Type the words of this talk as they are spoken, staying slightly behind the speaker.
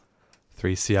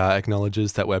3CR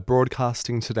acknowledges that we're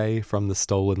broadcasting today from the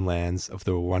stolen lands of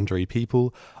the Wurundjeri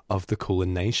people of the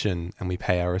Kulin Nation, and we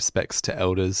pay our respects to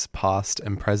elders past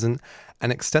and present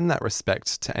and extend that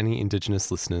respect to any Indigenous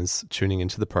listeners tuning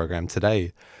into the program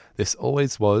today. This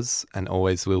always was and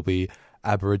always will be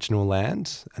Aboriginal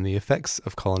land, and the effects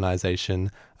of colonisation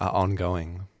are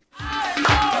ongoing.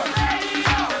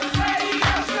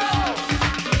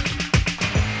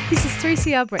 This is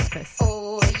 3CR Breakfast.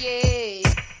 Oh, yeah.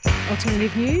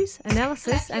 Alternative news,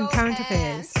 analysis and current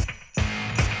affairs.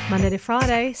 Monday to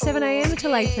Friday, 7am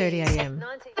till 8:30am.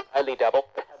 Only double.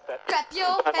 Clap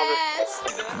your hands.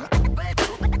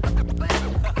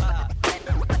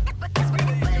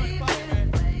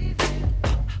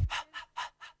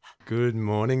 Good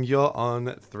morning, you're on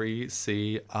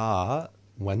 3CR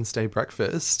Wednesday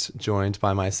Breakfast, joined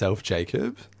by myself,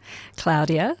 Jacob.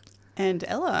 Claudia. And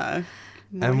Ella.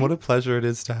 And what a pleasure it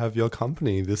is to have your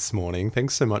company this morning.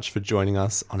 Thanks so much for joining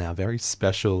us on our very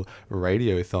special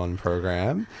Radiothon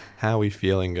program. How are we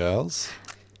feeling, girls?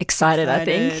 Excited, I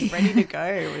think. Ready to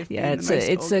go. We've Yeah, been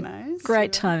it's a organised.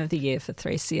 great time of the year for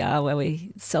 3CR where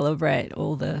we celebrate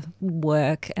all the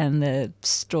work and the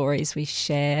stories we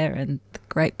share and the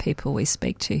great people we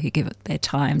speak to who give their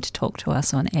time to talk to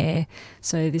us on air.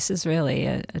 So this is really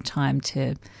a time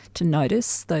to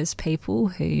notice those people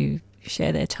who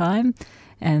share their time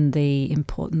and the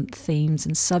important themes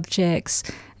and subjects,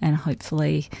 and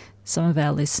hopefully some of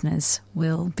our listeners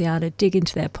will be able to dig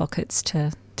into their pockets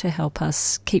to help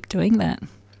us keep doing that.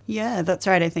 Yeah, that's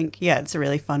right. I think, it's a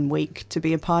really fun week to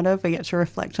be a part of. We get to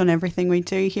reflect on everything we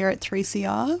do here at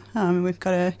 3CR. We've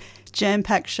got a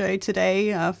jam-packed show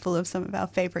today full of some of our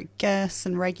favourite guests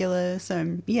and regulars.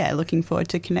 So, looking forward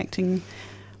to connecting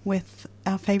with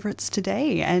our favourites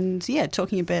today and,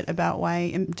 talking a bit about why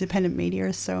independent media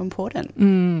is so important.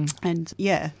 And,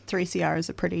 3CR is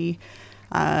a pretty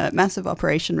massive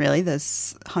operation, really.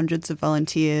 There's hundreds of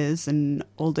volunteers and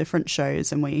all different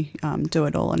shows, and we do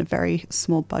it all on a very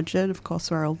small budget. Of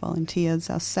course, we're all volunteers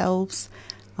ourselves.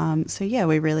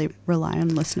 We really rely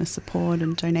on listener support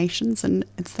and donations, and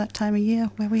it's that time of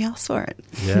year where we ask for it.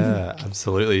 Yeah,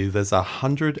 absolutely. There's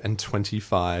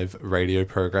 125 radio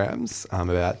programs,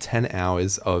 about 10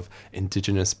 hours of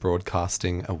Indigenous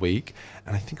broadcasting a week,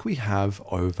 and I think we have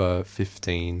over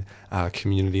 15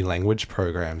 community language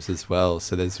programs as well.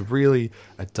 So there's really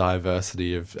a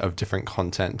diversity of different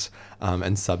content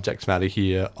and subject matter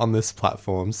here on this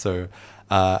platform. So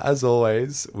as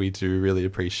always, we do really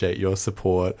appreciate your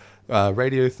support.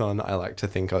 Radiothon I like to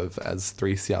think of as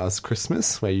 3CR's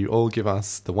Christmas, where you all give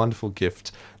us the wonderful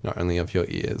gift not only of your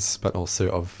ears, but also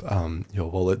of your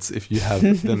wallets if you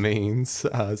have the means.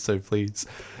 So please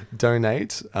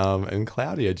donate. And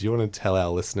Claudia, do you want to tell our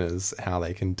listeners how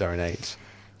they can donate?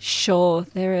 Sure,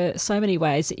 there are so many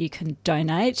ways that you can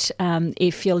donate.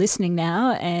 If you're listening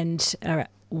now and are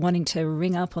wanting to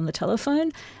ring up on the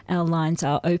telephone, our lines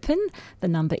are open. The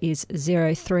number is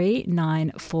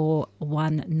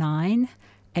 039419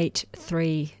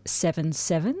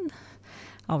 8377.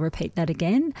 I'll repeat that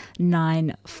again,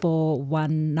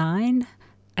 9419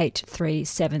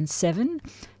 8377.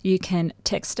 You can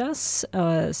text us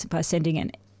by sending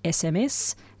an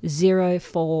SMS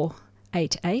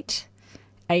 0488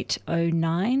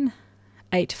 809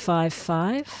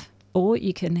 855, or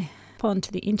you can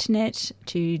onto the internet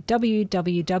to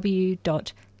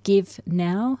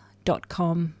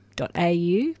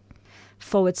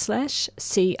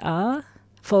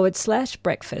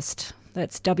www.givenow.com.au/CR/breakfast.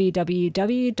 That's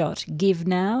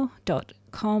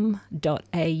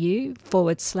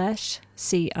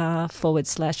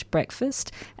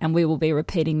www.givenow.com.au/CR/breakfast. And we will be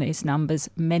repeating these numbers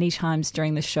many times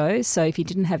during the show. So if you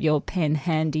didn't have your pen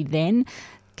handy then,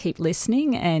 keep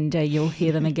listening and you'll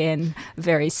hear them again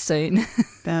very soon.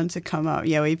 Bound to come up.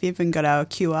 Yeah, we've even got our own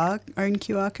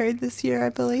QR code this year, I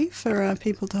believe, for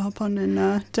people to hop on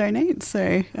and donate.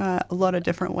 So a lot of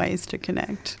different ways to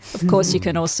connect. Of course, you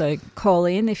can also call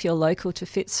in if you're local to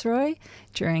Fitzroy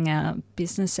during our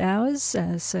business hours.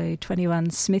 So 21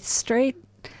 Smith Street.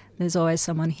 There's always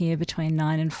someone here between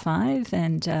 9 and 5,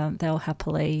 and they'll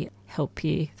happily help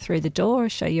you through the door,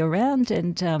 show you around,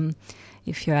 and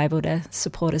if you're able to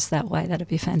support us that way, that'd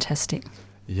be fantastic.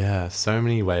 Yeah, so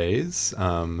many ways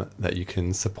that you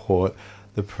can support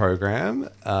the program.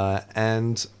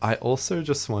 And I also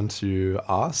just want to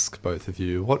ask both of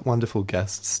you, what wonderful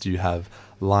guests do you have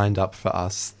lined up for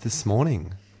us this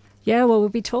morning? Yeah, well, we'll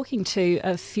be talking to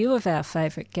a few of our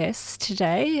favourite guests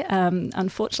today.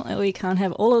 Unfortunately, we can't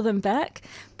have all of them back,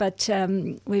 but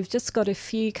we've just got a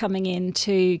few coming in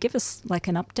to give us like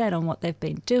an update on what they've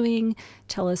been doing,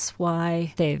 tell us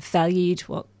why they've valued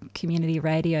what community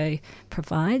radio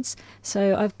provides.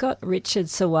 So I've got Richard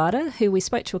Sawada, who we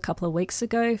spoke to a couple of weeks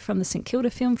ago from the St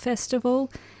Kilda Film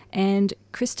Festival, and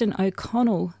Kristen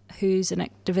O'Connell, who's an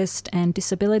activist and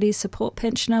disability support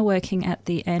pensioner working at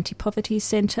the Anti-Poverty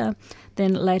Centre.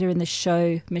 Then later in the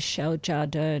show, Michelle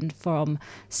Jardine from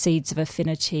Seeds of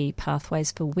Affinity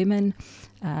Pathways for Women,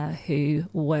 who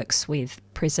works with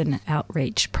prison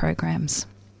outreach programs.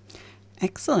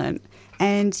 Excellent.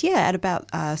 And yeah, at about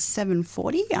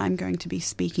 7:40, I'm going to be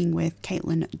speaking with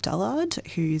Caitlin Dullard,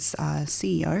 who's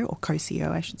CEO, or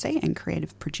co-CEO, I should say, and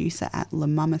creative producer at La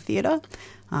Mama Theatre.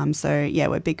 So yeah,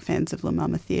 we're big fans of La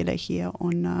Mama Theatre here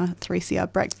on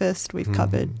 3CR Breakfast. We've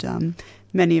covered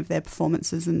many of their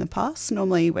performances in the past.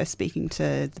 Normally we're speaking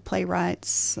to the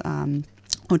playwrights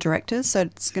or directors, so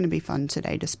it's going to be fun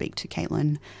today to speak to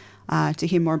Caitlin to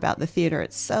hear more about the theatre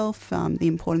itself, the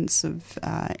importance of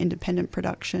independent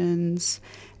productions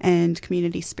and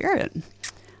community spirit.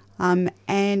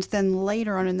 And then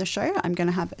later on in the show, I'm going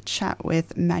to have a chat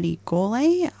with Maddie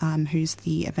Gourlay, who's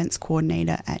the events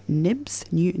coordinator at Nibs,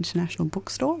 New International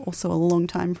Bookstore, also a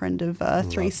long-time friend of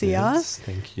 3CR. Nibs.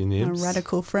 Thank you, Nibs.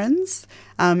 Radical friends.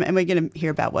 And we're going to hear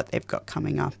about what they've got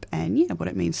coming up and, yeah, what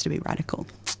it means to be radical.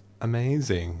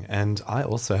 Amazing. And I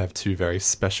also have two very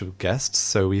special guests.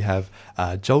 So we have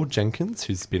Joel Jenkins,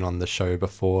 who's been on the show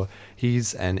before.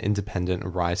 He's an independent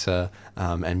writer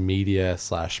and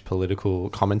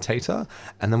media/political commentator.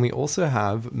 And then we also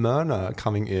have Myrna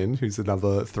coming in, who's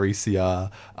another 3CR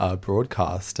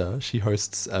broadcaster. She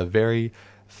hosts a very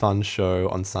fun show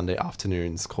on Sunday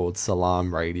afternoons called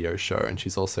Salam Radio Show. And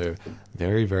she's also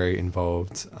very, very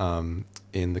involved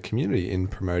in the community in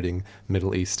promoting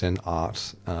Middle Eastern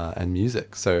art and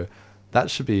music. So that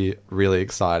should be really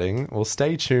exciting. Well,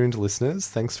 stay tuned, listeners.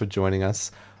 Thanks for joining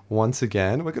us once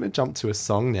again. We're going to jump to a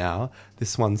song now.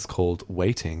 This one's called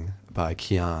Waiting by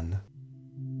Kian.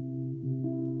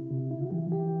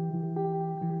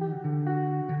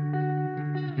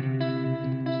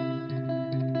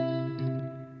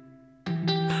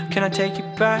 Can I take you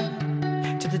back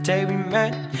to the day we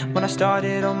met, when I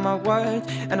started on my words,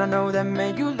 and I know that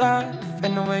made you laugh,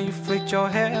 and the way you flicked your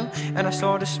hair, and I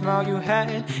saw the smile you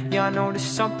had. Yeah, I know there's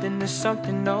something, no,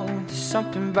 there's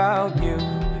something about you.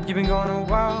 You've been gone a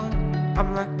while,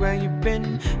 I'm like, where you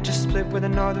been? Just split with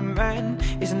another man,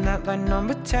 isn't that like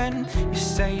number 10? You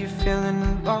say you're feeling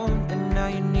alone, and now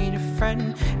you need a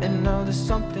friend, and now there's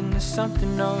something,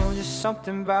 no, there's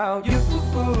something about you.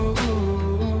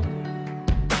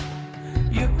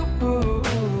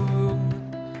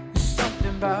 There's something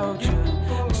about you.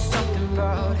 There's something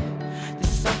about it. There's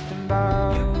something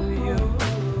about you.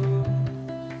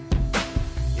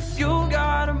 If you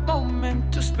got a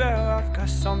moment to spare, I've got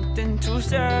something to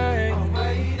say. I'm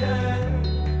waiting.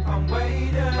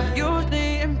 I'm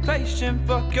usually impatient,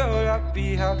 but girl, I'd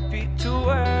be happy to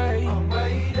wait. I'm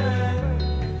waiting.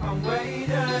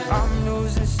 I'm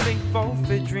losing sleep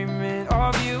over dreaming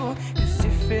of you. 'Cause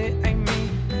if it ain't me,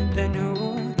 then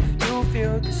who? If you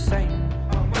feel the same,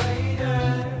 I'm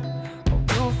waiting. Oh,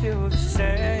 you feel the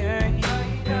same.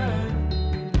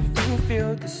 If you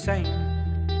feel the same,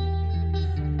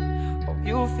 oh,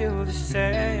 you feel the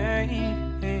same.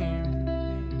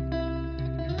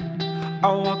 I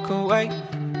walk away,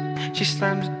 she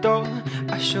slams the door.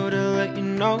 I should've let you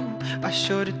know, I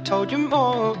should've told you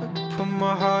more. Put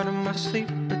my heart on my sleeve,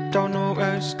 but don't know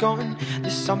where it's gone.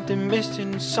 There's something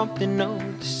missing, something, no,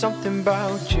 there's something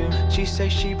about you. She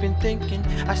says she been thinking,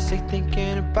 I say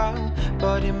thinking about,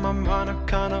 but in my mind I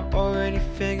kinda already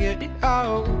figured it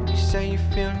out. You say you're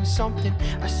feeling something,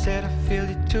 I said I feel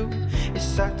it too.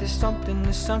 It's like there's something,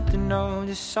 no,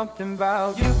 there's something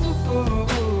about you.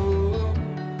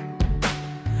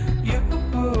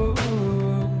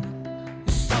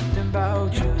 There's something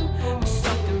about you. There's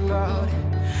something about it.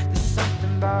 There's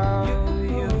something about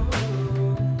you.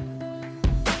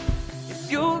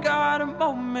 If you got a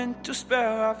moment to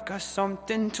spare, I've got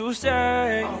something to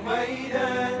say. I'm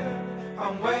waiting.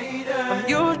 I'm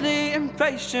usually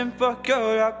impatient, but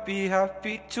girl, I'd be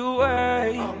happy to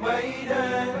wait. I'm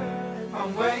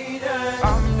waiting.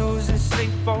 I'm losing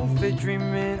sleep over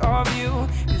dreaming of you.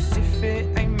 'Cause if it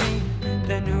ain't me,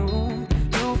 then who?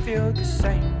 If you feel the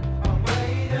same, I'm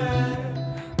waiting.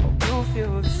 Oh, you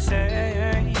feel the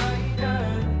same.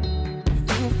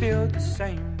 If you feel the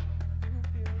same,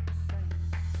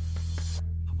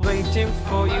 waiting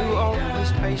for you,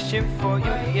 always patient for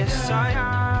you. Yes, I am.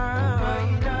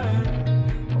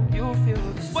 Oh, you feel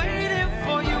the same.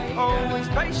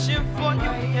 patient for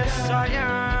you, yes I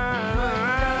am.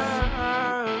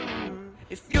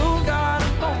 If you got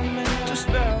a moment to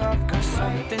spare, I've got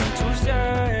something to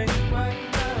say.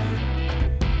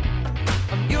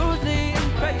 I'm usually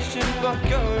impatient, but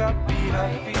girl, I'd be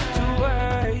happy to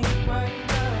wait.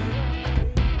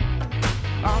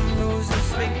 I'm losing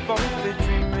sleep over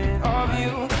dreaming of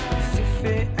you. As if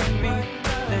it ain't me,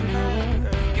 then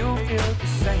you feel the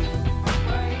same.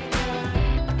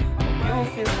 You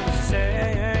feel the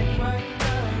same.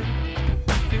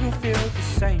 You feel the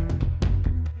same.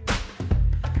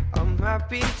 I'm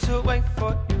happy to wait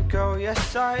for you, girl.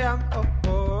 Yes, I am.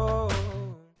 Oh.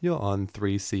 You're on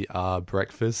 3CR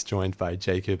Breakfast, joined by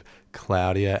Jacob,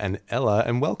 Claudia, and Ella,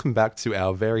 and welcome back to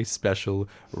our very special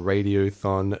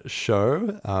Radiothon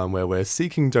show, where we're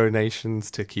seeking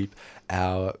donations to keep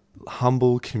our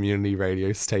humble community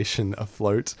radio station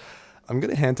afloat. I'm going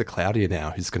to hand to Claudia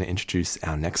now, who's going to introduce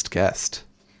our next guest.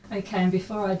 Okay, and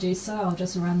before I do so, I'll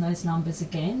just run those numbers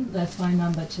again. The phone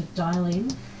number to dial in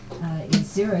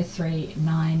is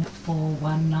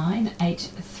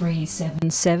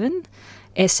 0394198377.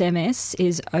 SMS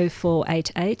is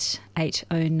 0488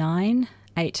 809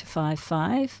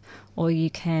 855, or you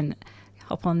can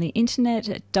hop on the internet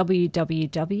at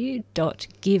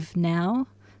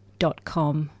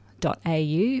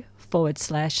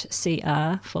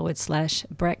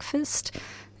www.givenow.com.au/CR/breakfast,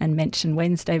 and mention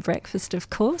Wednesday breakfast, of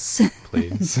course.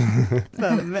 Please.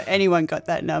 Anyone got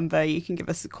that number, you can give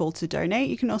us a call to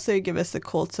donate. You can also give us a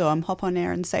call to hop on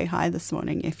air and say hi this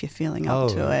morning if you're feeling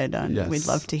up to it. And yes. We'd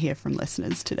love to hear from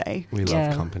listeners today. We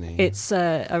love company. It's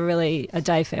a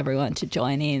day for everyone to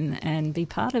join in and be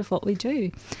part of what we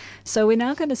do. So we're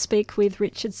now going to speak with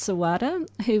Richard Sawada,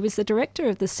 who was the director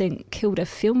of the St Kilda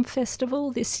Film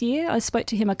Festival this year. I spoke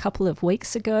to him a couple of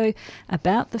weeks ago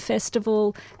about the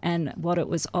festival and what it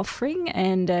was offering,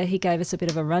 and he gave us a bit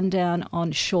of a rundown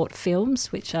on short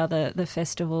films, which are the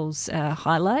festival's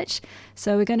highlight.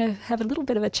 So we're going to have a little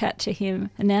bit of a chat to him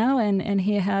now and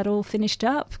hear how it all finished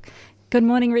up. Good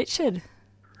morning, Richard.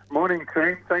 Morning,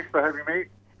 team. Thanks for having me.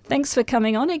 Thanks for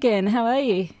coming on again. How are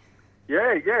you?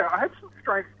 Yeah. I had some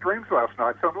strange dreams last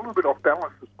night, so I'm a little bit off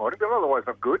balance this morning, but otherwise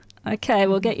I'm good. Okay,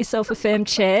 well, get yourself a firm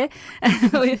chair.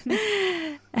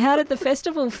 How did the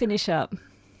festival finish up?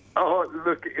 Oh,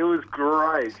 look, it was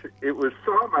great. It was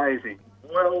so amazing,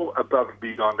 well above and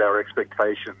beyond our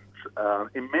expectations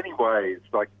in many ways.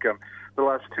 Like the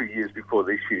last 2 years before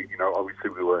this year, obviously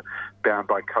we were bound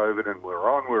by COVID, and we're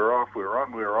on, we're off, we're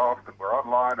on, we're off, and we're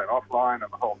online and offline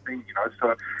and the whole thing,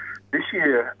 So this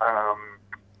year was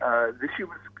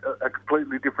a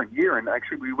completely different year, and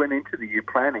actually we went into the year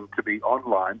planning to be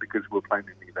online because we were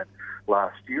planning the event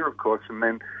last year, of course, and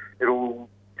then it all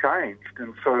changed,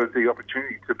 and so the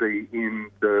opportunity to be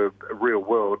in the real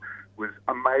world was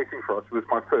amazing for us. It was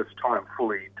my first time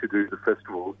fully to do the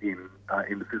festival in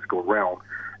the physical realm,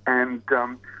 and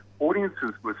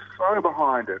audiences were so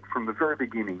behind it from the very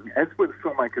beginning, as were the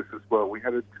filmmakers as well. We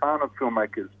had a ton of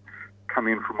filmmakers come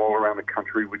in from all around the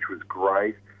country, which was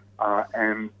great,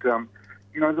 and the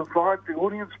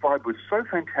audience vibe was so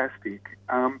fantastic.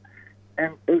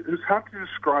 And it was hard to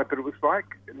describe, but it was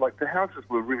like the houses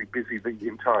were really busy the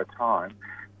entire time.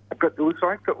 But it was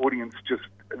like the audience just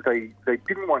they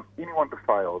didn't want anyone to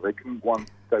fail. They didn't want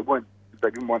anyone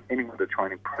to try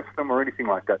and impress them or anything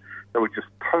like that. They were just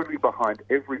totally behind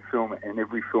every film and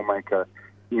every filmmaker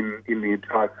in the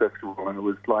entire festival. And it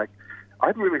was like I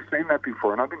hadn't really seen that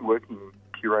before. And I've been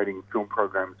curating film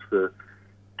programs for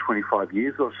 25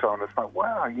 years or so, and it's like,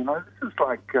 wow, this is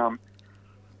like.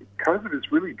 COVID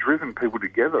has really driven people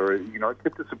together. It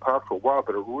kept us apart for a while,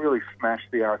 but it really smashed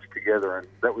the arts together, and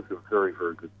that was a very,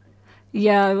 very good thing.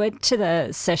 Yeah, I went to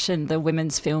the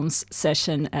women's films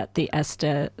session at the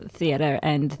Astor Theatre,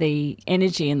 and the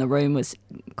energy in the room was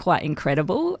quite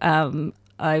incredible.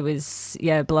 I was,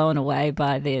 blown away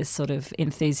by their sort of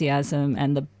enthusiasm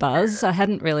and the buzz. I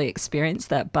hadn't really experienced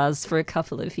that buzz for a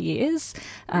couple of years,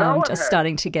 just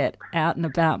starting to get out and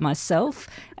about myself,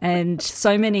 and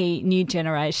so many new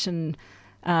generation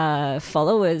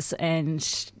followers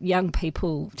and young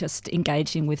people just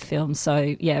engaging with film.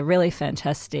 So, really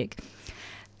fantastic.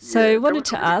 So I wanted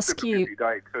to ask you... Busy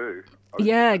day too.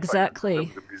 Yeah, exactly.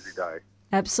 It was a busy day.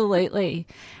 Absolutely.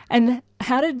 And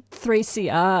how did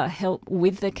 3CR help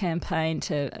with the campaign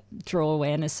to draw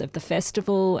awareness of the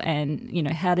festival, and,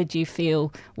 how did you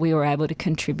feel we were able to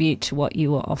contribute to what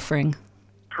you were offering?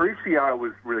 3CR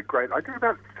was really great. I did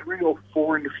about 3 or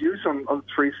 4 interviews on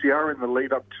 3CR in the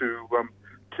lead up to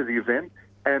the event,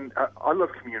 and I love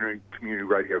community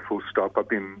radio full stop. I've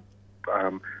been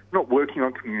not working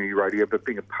on community radio, but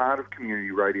being a part of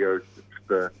community radio since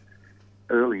the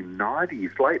early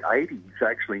 90s, late 80s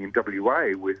actually in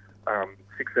WA with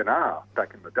 6NR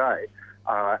back in the day,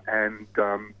 and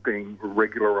being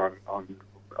regular on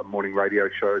morning radio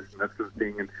shows and that sort of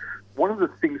thing. And one of the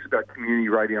things about community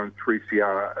radio and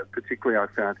 3CR, particularly, I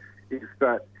found, is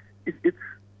that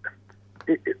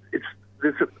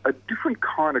there's a different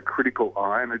kind of critical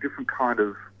eye and a different kind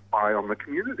of eye on the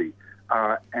community,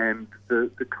 and the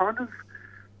kind of,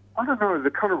 I don't know, the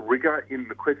kind of rigour in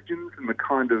the questions and the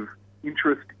kind of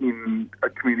interest in a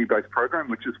community-based program,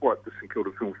 which is what the St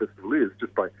Kilda Film Festival is,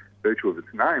 just by virtue of its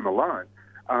name alone,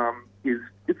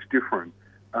 it's different.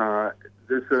 There's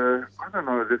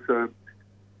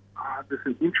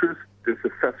an interest, there's a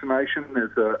fascination,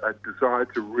 there's a desire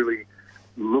to really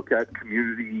look at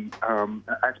community,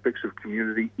 aspects of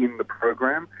community in the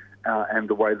program, and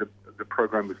the way the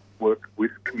program has worked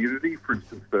with community. For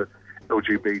instance, the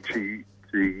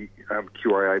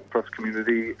LGBTQIA plus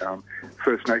community,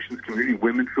 First Nations community,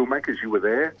 women filmmakers, you were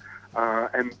there,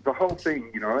 and the whole thing,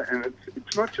 and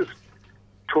it's not just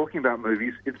talking about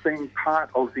movies, it's being part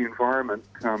of the environment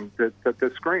that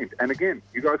they're screened. And again,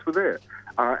 you guys were there,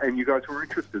 and you guys were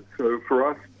interested. So for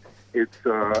us, it's,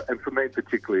 and for me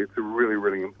particularly, it's a really,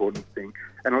 really important thing.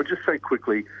 And I'll just say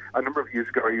quickly, a number of years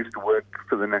ago, I used to work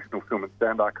for the National Film and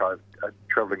Sound Archive,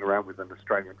 travelling around with an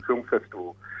Australian film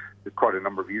festival quite a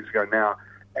number of years ago now.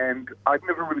 And I'd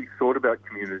never really thought about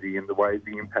community and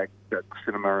the impact that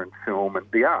cinema and film and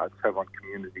the arts have on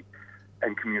community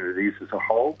and communities as a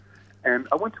whole. And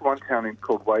I went to one town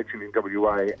called Wagin in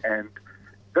WA, and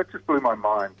that just blew my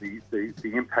mind, the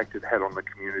impact it had on the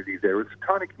community there. It's a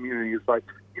tiny community. It's like,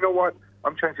 you know what,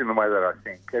 I'm changing the way that I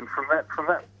think. And from that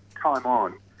time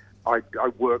on, I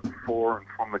work for and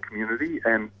from the community,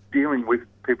 and dealing with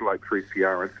people like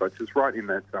 3CR and such is right in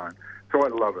that zone. So I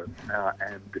love it,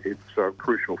 and it's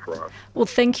crucial for us. Well,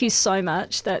 thank you so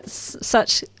much. That's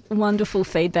such wonderful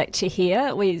feedback to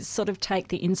hear. We sort of take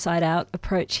the inside-out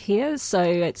approach here, so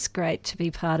it's great to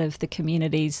be part of the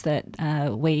communities that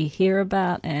we hear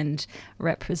about and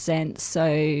represent. So,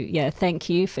 yeah, thank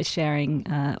you for sharing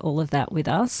all of that with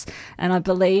us. And I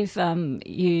believe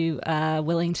you are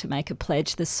willing to make a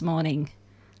pledge this morning.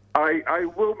 I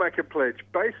will make a pledge.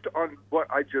 Based on what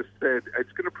I just said,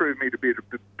 it's going to prove me to be a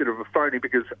bit of a phony,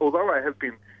 because although I have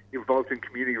been involved in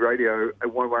community radio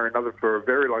in one way or another for a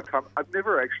very long time, I've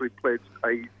never actually pledged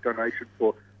a donation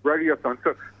for Radiothon.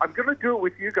 So I'm going to do it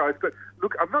with you guys. But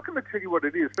look, I'm not going to tell you what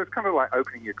it is. That's kind of like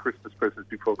opening your Christmas presents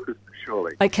before Christmas,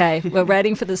 surely. Okay, we're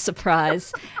waiting for the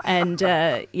surprise. And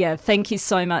yeah, thank you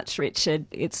so much, Richard.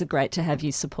 It's great to have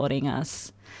you supporting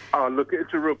us. Oh, look,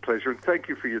 it's a real pleasure, and thank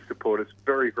you for your support. It's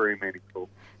very, very meaningful.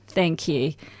 Thank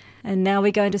you. And now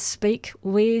we're going to speak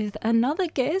with another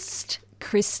guest,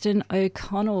 Kristen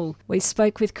O'Connell. We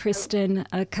spoke with Kristen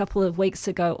a couple of weeks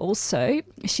ago also.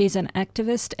 She's an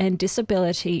activist and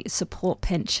disability support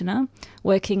pensioner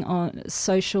working on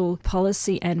social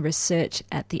policy and research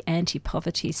at the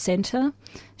Anti-Poverty Centre.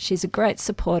 She's a great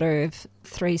supporter of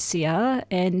 3CR,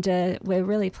 and we're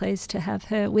really pleased to have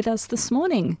her with us this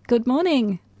morning. Good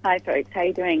morning. Hi folks, how are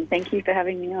you doing? Thank you for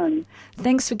having me on.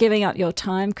 Thanks for giving up your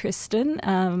time, Kristen.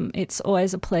 It's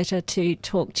always a pleasure to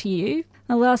talk to you.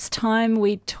 The last time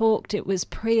we talked, it was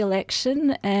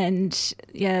pre-election, and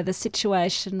yeah, the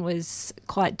situation was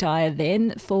quite dire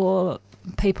then for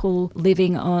people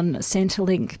living on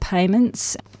Centrelink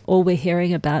payments. All we're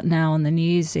hearing about now on the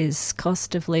news is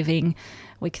cost of living.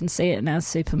 We can see it in our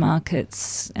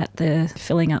supermarkets at the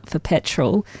filling up for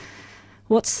petrol.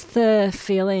 What's the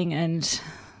feeling and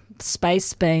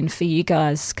space been for you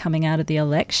guys coming out of the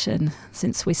election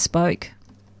since we spoke?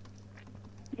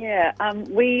 Yeah,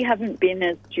 we haven't been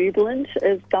as jubilant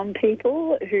as some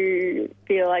people who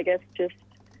feel, I guess, just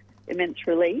immense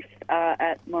relief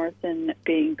at Morrison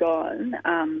being gone.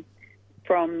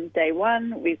 From day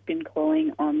one, we've been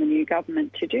calling on the new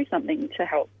government to do something to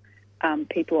help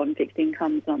people on fixed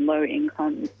incomes, on low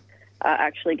incomes,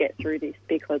 actually get through this,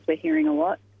 because we're hearing a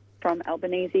lot from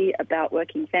Albanese about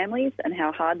working families and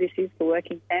how hard this is for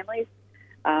working families,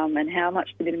 and how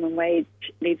much the minimum wage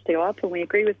needs to go up, and we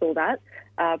agree with all that.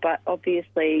 But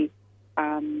obviously,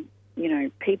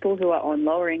 people who are on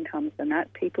lower incomes than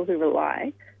that, people who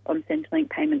rely on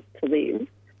Centrelink payments to live,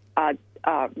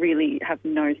 really have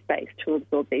no space to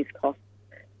absorb these costs.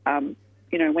 When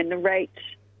the rate,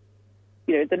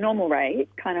 the normal rate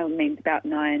kind of means about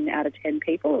 9 out of 10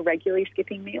 people are regularly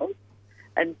skipping meals.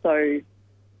 And so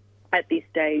at this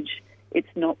stage, it's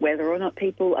not whether or not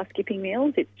people are skipping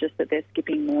meals, it's just that they're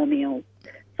skipping more meals.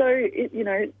 So, it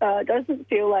doesn't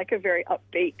feel like a very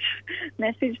upbeat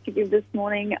message to give this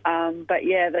morning. But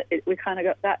yeah, we kind of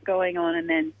got that going on. And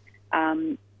then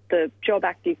the Job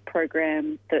Active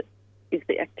program that is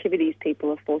the activities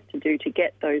people are forced to do to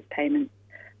get those payments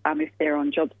if they're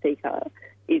on JobSeeker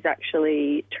is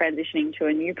actually transitioning to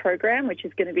a new program, which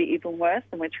is going to be even worse,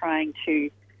 and we're trying to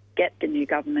get the new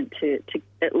government to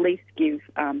at least give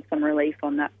some relief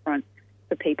on that front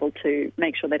for people to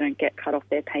make sure they don't get cut off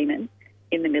their payments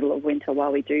in the middle of winter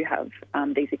while we do have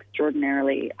these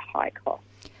extraordinarily high costs.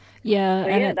 Yeah, so,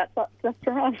 and that's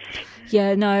for us.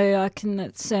 Yeah, no, I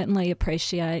can certainly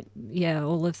appreciate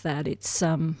all of that. It's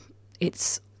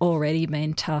already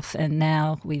been tough, and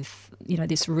now with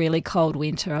this really cold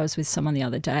winter, I was with someone the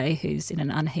other day who's in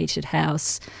an unheated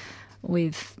house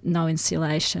with no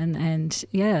insulation, and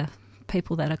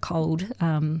people that are cold.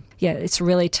 It's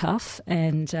really tough,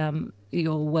 and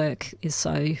your work is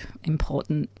so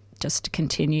important. Just to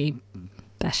continue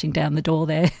bashing down the door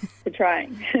there. We're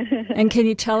trying. And can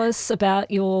you tell us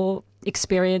about your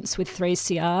experience with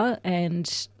 3CR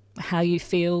and how you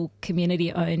feel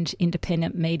community-owned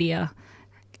independent media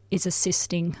is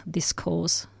assisting this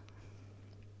cause?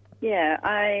 Yeah,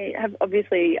 I have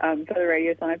obviously, for the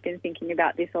Radiothon, I've been thinking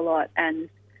about this a lot, and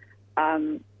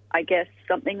I guess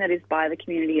something that is by the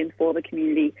community and for the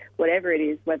community, whatever it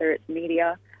is, whether it's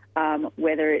media,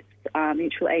 whether it's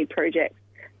mutual aid projects,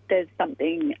 there's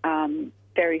something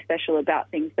very special about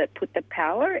things that put the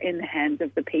power in the hands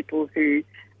of the people who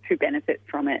benefit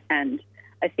from it. And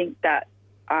I think that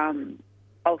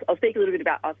I'll speak a little bit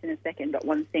about us in a second, but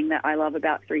one thing that I love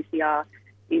about 3CR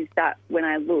is that when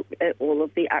I look at all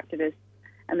of the activists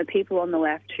and the people on the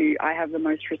left who I have the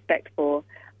most respect for,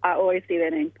 I always see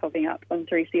their names popping up on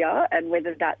 3CR, and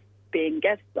whether that's being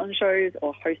guests on shows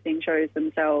or hosting shows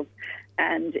themselves.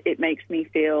 And it makes me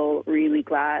feel really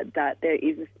glad that there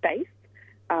is a space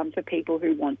for people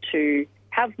who want to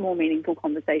have more meaningful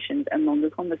conversations and longer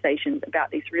conversations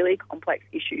about these really complex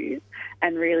issues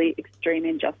and really extreme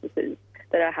injustices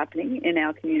that are happening in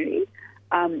our community.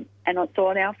 And so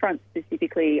on our front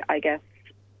specifically, I guess,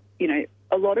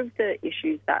 a lot of the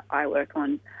issues that I work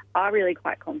on are really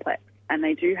quite complex, and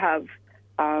they do have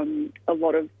a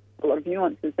lot of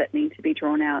nuances that need to be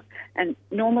drawn out. And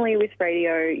normally with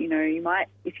radio, you might,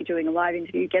 if you're doing a live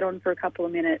interview, get on for a couple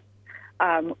of minutes,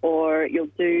 or you'll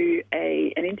do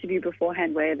an interview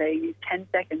beforehand where they use 10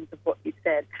 seconds of what you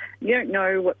said. You don't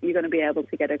know what you're going to be able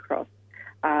to get across.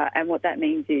 And what that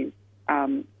means is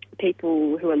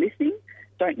people who are listening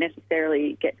don't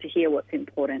necessarily get to hear what's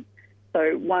important.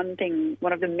 So one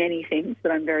of the many things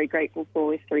that I'm very grateful for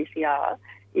with 3CR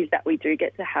is that we do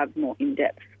get to have more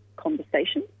in-depth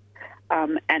conversations.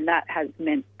 And that has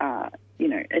meant,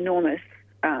 enormous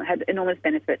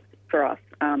benefits for us,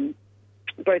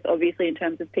 both obviously in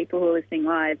terms of people who are listening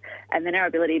live and then our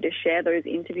ability to share those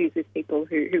interviews with people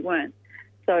who weren't.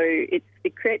 So it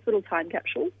creates little time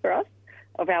capsules for us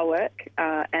of our work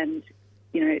and,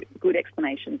 good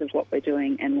explanations of what we're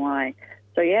doing and why.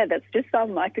 So, that's just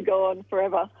some. I could go on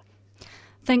forever.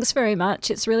 Thanks very much.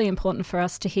 It's really important for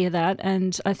us to hear that,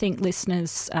 and I think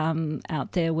listeners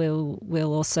out there will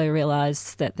also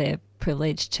realise that they're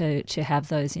privileged to have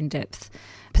those in-depth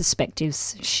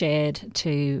perspectives shared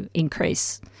to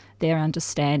increase their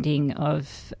understanding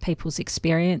of people's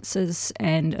experiences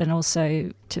and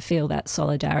also to feel that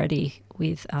solidarity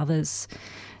with others.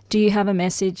 Do you have a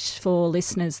message for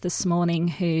listeners this morning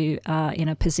who are in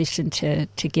a position to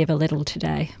give a little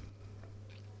today?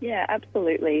 Yeah,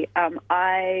 absolutely.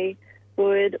 I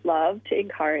would love to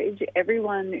encourage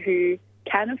everyone who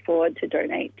can afford to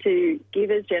donate to give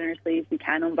as generously as you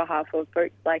can on behalf of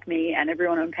folks like me and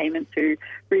everyone on payments who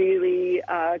really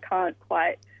can't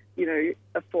quite,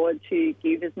 afford to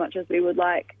give as much as we would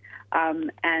like.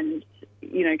 And,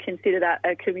 consider that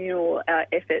a communal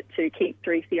effort to keep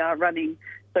 3CR running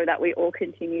so that we all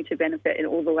continue to benefit in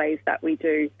all the ways that we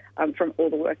do from all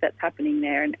the work that's happening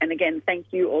there. And again, thank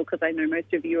you all, because I know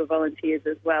most of you are volunteers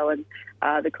as well, and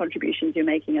the contributions you're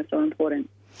making are so important.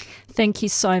 Thank you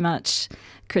so much,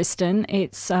 Kristen.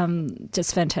 It's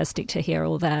just fantastic to hear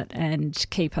all that, and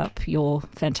keep up your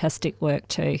fantastic work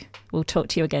too. We'll talk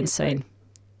to you again soon.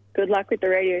 Good luck with the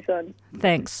Radiothon.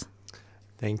 Thanks.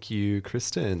 Thank you,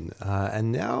 Kristen.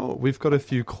 And now we've got a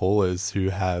few callers who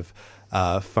have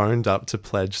phoned up to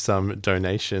pledge some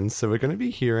donations. So we're going to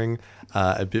be hearing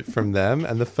a bit from them.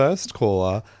 And the first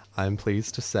caller, I'm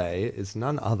pleased to say, is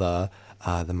none other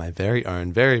than my very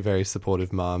own, very, very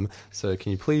supportive mum. So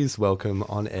can you please welcome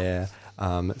on air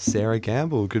Sarah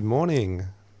Gamble. Good morning.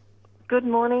 Good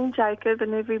morning, Jacob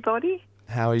and everybody.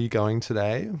 How are you going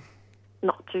today?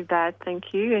 Not too bad,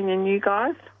 thank you. And then you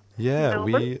guys? Yeah,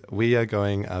 we are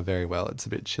going very well. It's a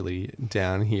bit chilly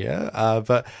down here.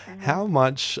 But how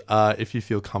much, if you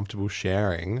feel comfortable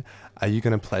sharing, are you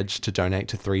going to pledge to donate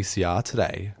to 3CR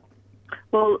today?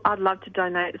 Well, I'd love to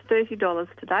donate $30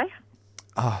 today.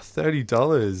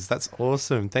 $30. That's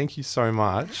awesome. Thank you so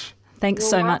much. Thanks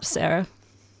so much, Sarah.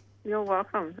 You're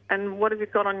welcome. And what have you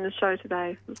got on the show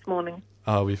today, this morning?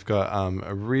 We've got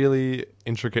a really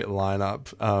intricate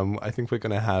lineup. I think we're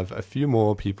going to have a few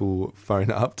more people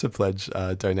phone up to pledge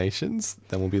donations.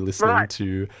 Then we'll be listening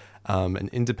to an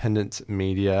independent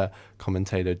media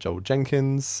commentator, Joel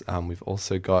Jenkins. We've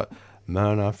also got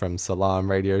Myrna from Salam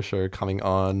Radio Show coming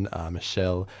on,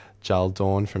 Michelle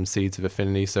Jaldorn from Seeds of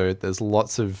Affinity. So there's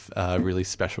lots of really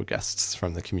special guests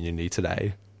from the community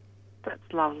today.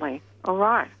 That's lovely. All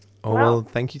right. Oh, well,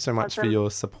 thank you so much for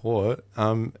your support.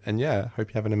 And yeah, hope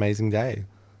you have an amazing day.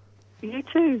 You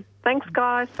too. Thanks,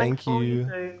 guys. Thank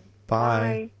you.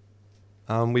 Bye.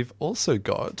 We've also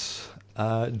got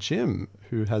Jim,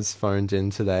 who has phoned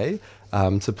in today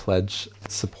to pledge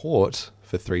support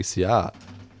for 3CR.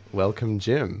 Welcome,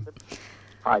 Jim.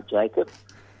 Hi, Jacob.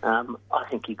 I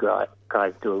think you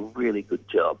guys do a really good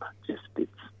job. It's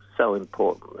so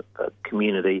important that the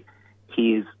community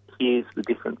hears the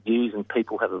different views and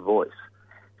people have a voice.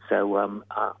 So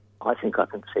I think I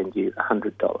can send you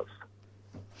 $100.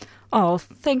 Oh,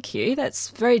 thank you. That's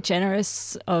very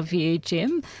generous of you,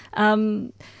 Jim.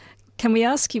 Can we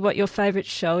ask you what your favourite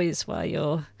show is while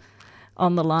you're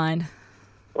on the line?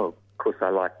 Well, of course, I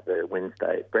like the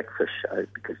Wednesday breakfast show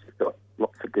because you've got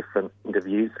lots of different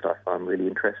interviews that I find really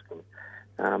interesting.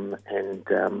 I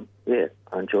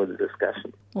enjoy the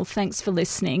discussion. Well, thanks for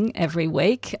listening every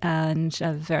week, and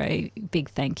a very big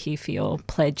thank you for your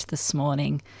pledge this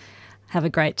morning. Have a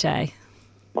great day.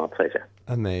 My pleasure.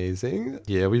 Amazing.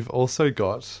 Yeah, we've also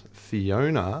got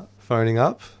Fiona phoning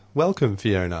up. Welcome,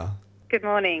 Fiona. Good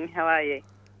morning. How are you?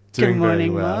 Doing Good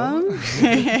morning, very well.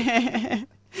 Mum.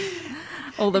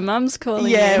 All the mums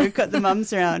calling Yeah, in. we've got the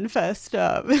mums around first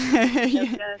up. I was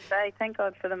going to say, thank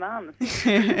God for the mums.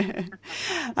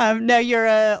 Now, you're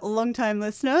a long-time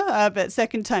listener, but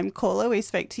second-time caller. We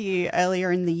spoke to you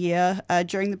earlier in the year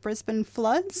during the Brisbane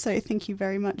floods, so thank you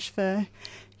very much for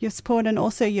your support and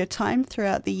also your time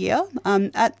throughout the year.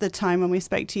 At the time when we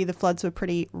spoke to you, the floods were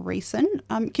pretty recent.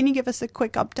 Can you give us a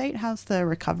quick update? How's the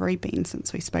recovery been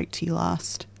since we spoke to you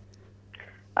last?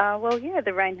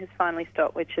 The rain has finally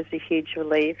stopped, which is a huge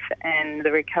relief, and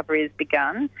the recovery has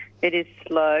begun. It is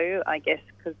slow, I guess,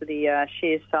 because of the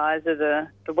sheer size of the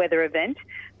weather event,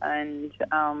 and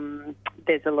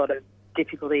there's a lot of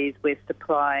difficulties with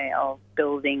supply of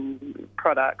building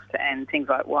products and things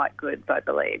like white goods, I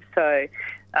believe. So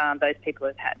those people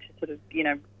have had to sort of,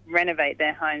 renovate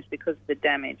their homes because of the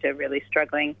damage. Are really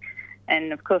struggling.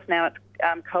 And, of course, now it's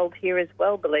cold here as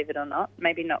well, believe it or not.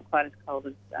 Maybe not quite as cold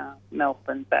as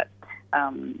Melbourne, but,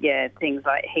 things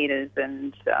like heaters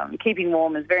and keeping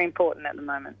warm is very important at the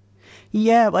moment.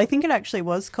 Yeah, well, I think it actually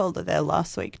was colder there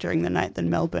last week during the night than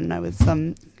Melbourne. I was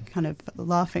kind of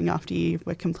laughing after you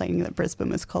were complaining that Brisbane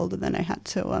was colder. Then I had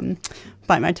to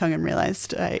bite my tongue and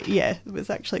realised, it was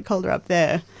actually colder up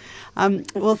there.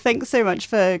 Well, thanks so much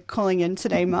for calling in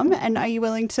today, Mum. And are you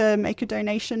willing to make a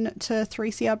donation to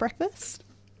 3CR Breakfast?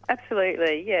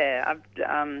 Absolutely, yeah.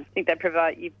 I think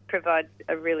you provide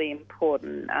a really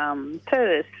important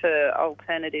service for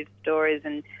alternative stories,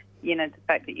 and the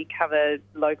fact that you cover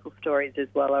local stories as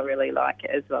well. I really like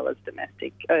it, as well as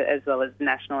domestic, as well as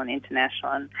national and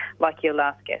international. And like your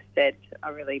last guest said, I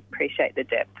really appreciate the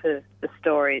depth of the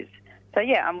stories. So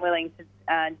yeah, I'm willing to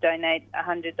donate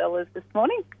 $100 this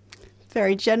morning.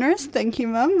 Very generous. Thank you,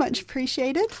 Mum. Much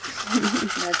appreciated.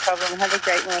 No problem. Have a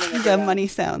great morning, everyone. The money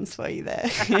sounds for you there.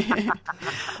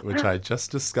 Which I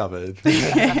just discovered.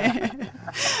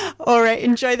 All right.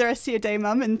 Enjoy the rest of your day,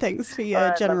 Mum, and thanks for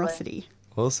your generosity. Lovely.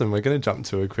 Awesome. We're going to jump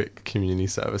to a quick community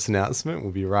service announcement.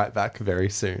 We'll be right back very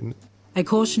soon. A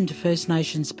caution to First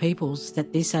Nations peoples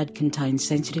that this ad contains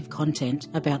sensitive content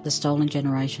about the stolen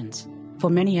generations. For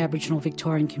many Aboriginal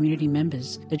Victorian community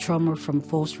members, the trauma from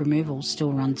forced removal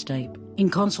still runs deep. In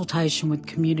consultation with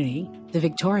community, the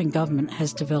Victorian Government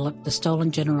has developed the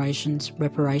Stolen Generations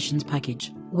Reparations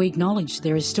Package. We acknowledge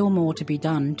there is still more to be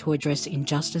done to address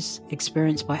injustice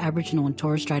experienced by Aboriginal and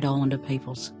Torres Strait Islander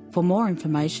peoples. For more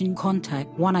information,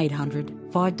 contact 1800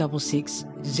 566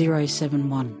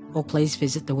 071 or please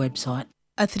visit the website.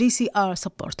 A 3CR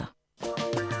supporter.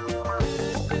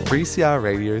 3CR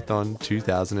Radiothon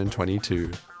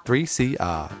 2022.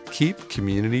 3CR. Keep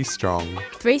community strong.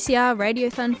 3CR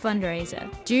Radiothon fundraiser,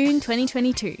 June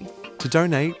 2022. To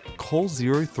donate, call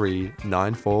 03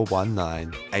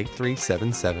 9419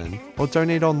 8377 or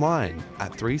donate online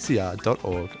at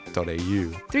 3cr.org.au.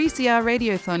 3CR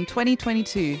Radiothon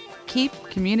 2022. Keep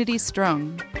community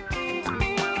strong.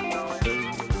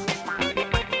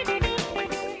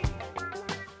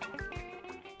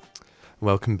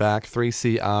 Welcome back,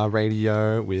 3CR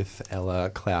Radio with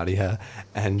Ella, Claudia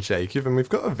and Jacob. And we've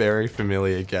got a very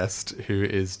familiar guest who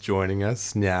is joining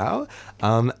us now.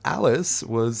 Alice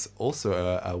was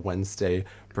also a Wednesday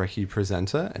Brekkie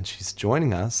presenter, and she's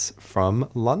joining us from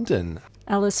London.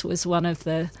 Alice was one of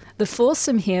the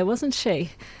foursome here, wasn't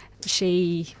she?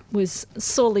 She was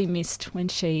sorely missed when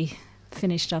she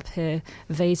finished up her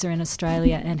visa in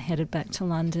Australia and headed back to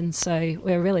London. So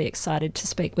we're really excited to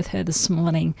speak with her this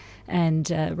morning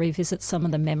and revisit some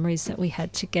of the memories that we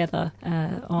had together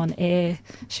on air.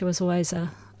 She was always a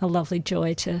lovely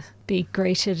joy to be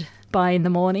greeted by in the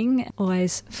morning,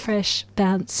 always fresh,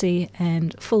 bouncy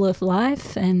and full of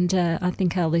life. And I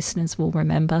think our listeners will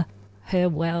remember her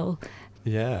well.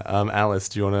 Yeah. Alice,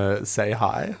 do you want to say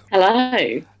hi?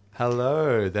 Hello.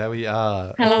 Hello, there we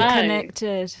are. Hello. All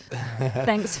connected.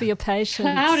 Thanks for your patience.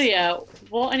 Claudia,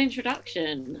 what an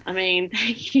introduction. I mean,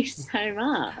 thank you so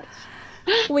much.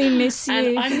 We miss you.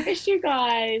 And I miss you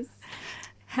guys.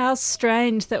 How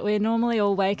strange that we're normally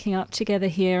all waking up together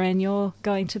here and you're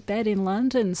going to bed in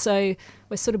London. So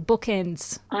we're sort of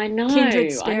bookends. I know.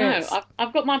 Kindred spirits. I know.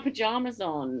 I've got my pajamas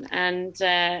on and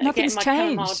Nothing's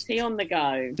getting my chamomile changed. tea on the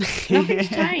go. Nothing's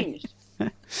changed.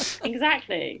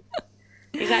 Exactly.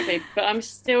 But I'm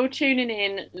still tuning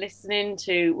in, listening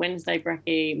to Wednesday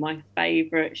Brekkie, my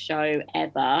favourite show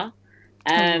ever.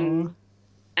 And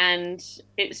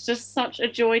it's just such a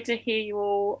joy to hear you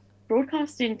all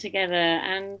broadcasting together,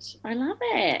 and I love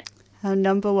it. Our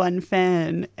number one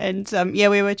fan. And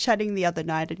we were chatting the other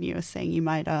night and you were saying you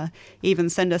might even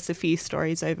send us a few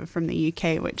stories over from the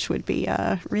UK, which would be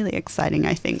really exciting,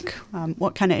 I think.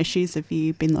 What kind of issues have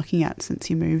you been looking at since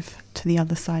you moved to the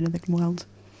other side of the world?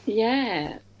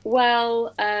 Yeah,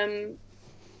 well,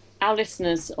 our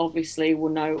listeners obviously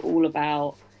will know all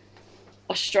about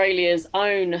Australia's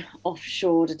own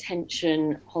offshore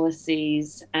detention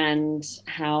policies and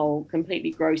how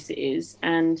completely gross it is.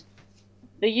 And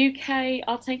the UK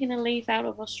are taking a leaf out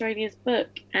of Australia's book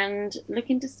and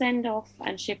looking to send off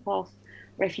and ship off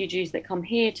refugees that come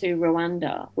here to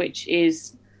Rwanda, which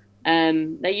is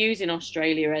they use in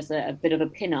Australia as a bit of a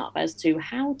pin-up as to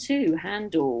how to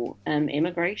handle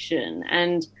immigration.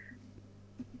 And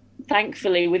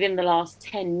thankfully, within the last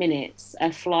 10 minutes,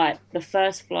 the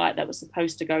first flight that was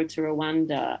supposed to go to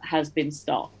Rwanda has been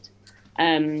stopped.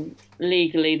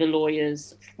 Legally, the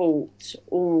lawyers fought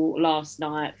all last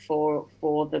night for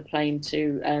the plane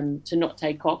to not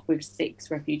take off with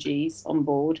 6 refugees on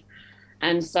board.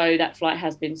 And so that flight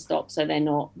has been stopped. So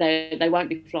they won't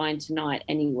be flying tonight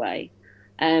anyway.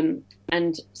 And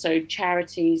so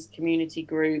charities, community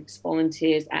groups,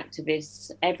 volunteers, activists,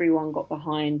 everyone got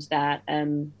behind that.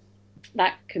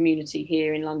 That community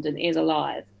here in London is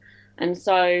alive. And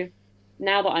so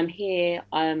now that I'm here,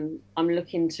 I'm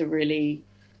looking to really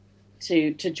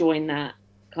to join that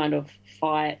kind of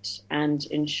fight and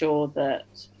ensure that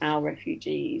our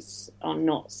refugees are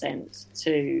not sent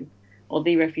to, or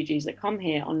the refugees that come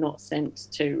here are not sent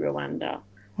to Rwanda.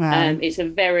 Wow. It's a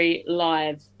very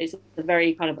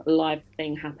kind of live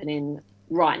thing happening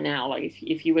right now. Like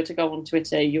if you were to go on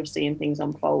Twitter, you're seeing things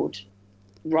unfold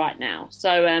right now.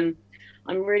 So I'm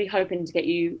really hoping to get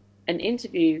you an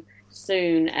interview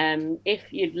soon, if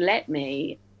you'd let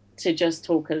me, to just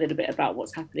talk a little bit about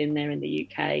what's happening there in the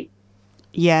UK.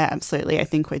 Yeah, absolutely. I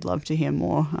think we'd love to hear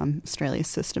more. Australia's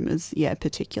system is,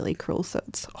 particularly cruel, so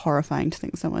it's horrifying to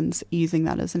think someone's using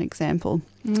that as an example.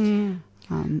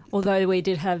 Although we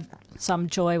did have some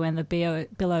joy when the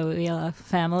Biloela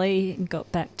family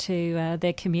got back to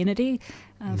their community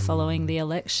following the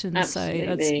election.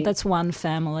 Absolutely. So that's one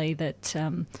family that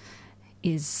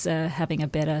is having a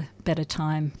better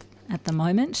time at the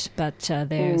moment, but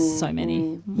there's so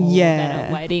many more that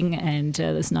are waiting, and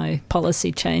there's no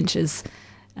policy changes.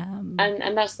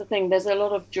 And that's the thing. There's a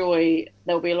lot of joy.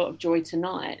 There'll be a lot of joy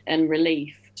tonight and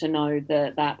relief to know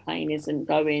that that plane isn't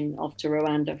going off to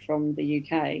Rwanda from the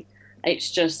UK.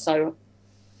 It's just so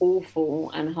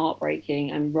awful and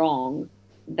heartbreaking and wrong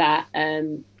that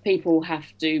people have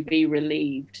to be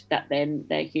relieved that then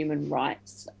their human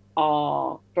rights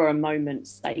are for a moment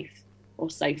safe or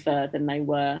safer than they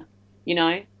were, you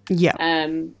know? Yeah.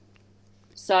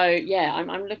 So yeah,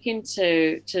 I'm looking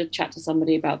to chat to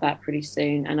somebody about that pretty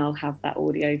soon, and I'll have that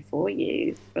audio for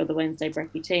you for the Wednesday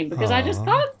Brekkie team, because I just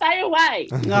can't stay away.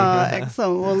 Oh,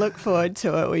 excellent. We'll look forward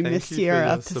to it. We Thank miss you your for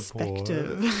your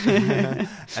perspective.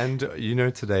 And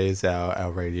today is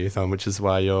our radiothon, which is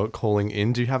why you're calling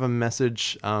in. Do you have a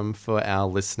message for our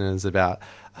listeners about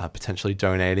potentially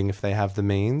donating if they have the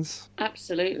means?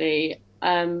 Absolutely.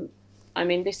 I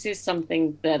mean, this is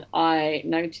something that I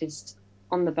noticed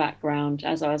on the background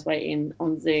as I was waiting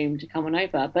on Zoom to come on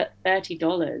over. But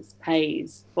 $30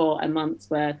 pays for a month's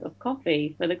worth of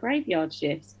coffee for the graveyard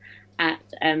shifts at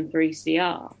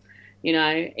 3CR. You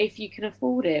know, if you can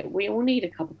afford it, we all need a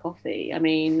cup of coffee. I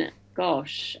mean,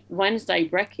 gosh, Wednesday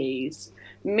brekkies,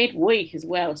 midweek as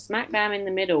well, smack bam in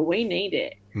the middle, we need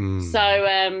it.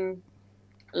 So,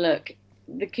 look,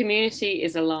 the community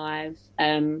is alive.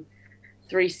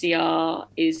 3CR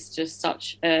is just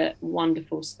such a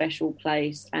wonderful, special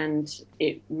place, and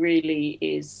it really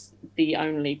is the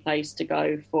only place to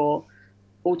go for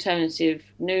alternative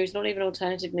news, not even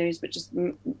alternative news, but just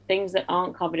things that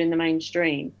aren't covered in the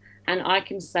mainstream. And I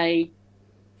can say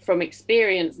from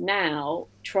experience now,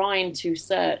 trying to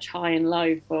search high and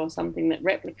low for something that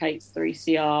replicates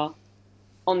 3CR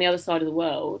on the other side of the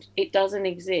world, it doesn't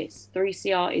exist.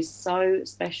 3CR is so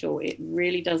special. It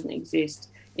really doesn't exist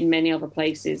in many other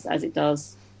places as it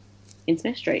does in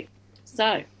Smith Street.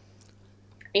 So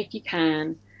if you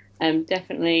can,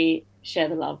 definitely share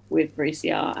the love with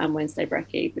 3CR and Wednesday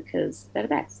Brekkie, because they're the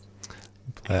best.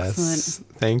 Yes.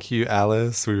 Thank you,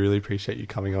 Alice. We really appreciate you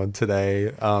coming on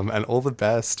today. And all the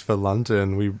best for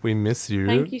London. We miss you.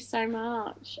 Thank you so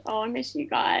much. Oh, I miss you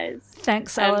guys.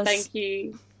 Thanks, Alice. Thank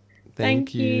you.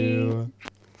 Thank you.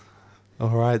 All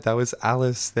right, that was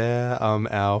Alice there,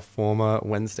 our former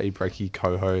Wednesday Brekkie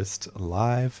co-host,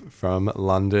 live from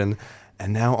London.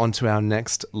 And now on to our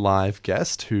next live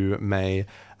guest, who may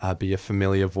be a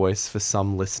familiar voice for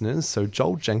some listeners. So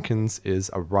Joel Jenkins is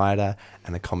a writer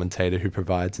and a commentator who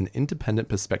provides an independent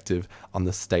perspective on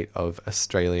the state of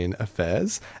Australian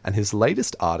affairs. And his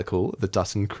latest article, The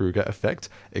Dutton-Kruger Effect,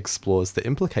 explores the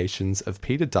implications of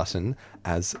Peter Dutton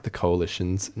as the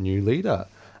Coalition's new leader.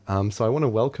 So I want to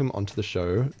welcome onto the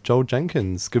show Joel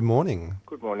Jenkins. Good morning.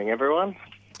 Good morning, everyone.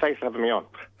 Thanks for having me on.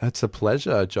 It's a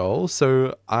pleasure, Joel.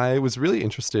 So I was really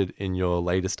interested in your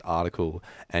latest article,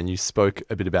 and you spoke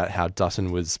a bit about how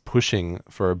Dutton was pushing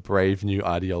for a brave new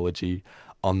ideology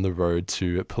on the road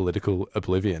to political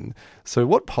oblivion. So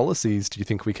what policies do you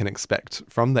think we can expect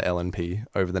from the LNP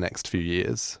over the next few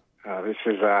years?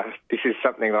 This is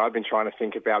something that I've been trying to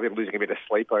think about. I've been losing a bit of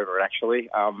sleep over it, actually.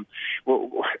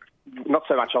 Not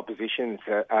so much oppositions,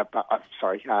 not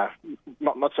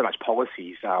so much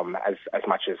policies as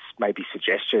much as maybe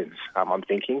suggestions, I'm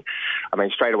thinking. I mean,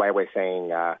 straight away we're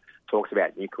seeing talks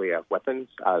about nuclear weapons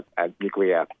and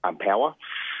nuclear power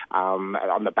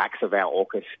on the backs of our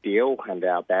AUKUS deal and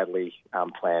our badly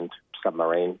planned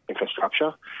submarine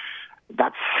infrastructure.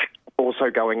 That's also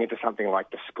going into something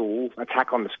like the school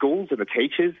attack on the schools and the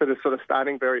teachers that are sort of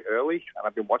starting very early. And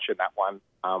I've been watching that one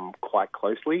quite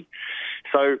closely.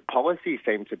 So policies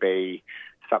seem to be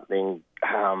something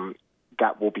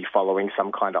that will be following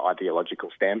some kind of ideological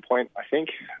standpoint, I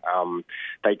think.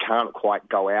 They can't quite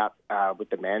go out with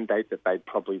the mandate that they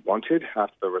probably wanted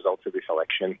after the results of this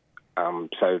election.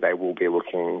 So they will be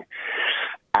looking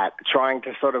at trying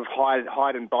to sort of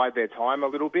hide and bide their time a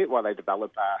little bit while they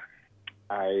develop a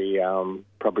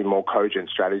probably more cogent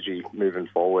strategy moving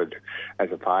forward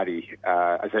as a party,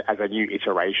 as a new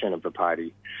iteration of the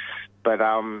party. But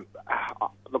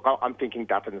look, I'm thinking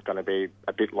Dutton's going to be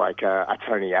a bit like a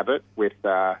Tony Abbott with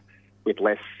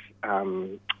less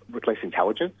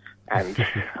intelligence and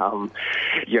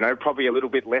probably a little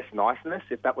bit less niceness,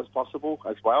 if that was possible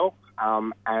as well.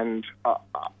 I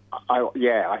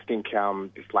think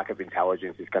this lack of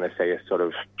intelligence is going to see us sort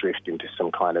of drift into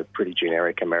some kind of pretty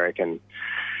generic American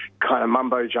kind of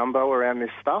mumbo-jumbo around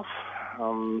this stuff.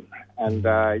 I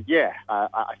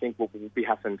think we'll be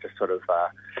having to sort of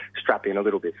strap in a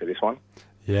little bit for this one.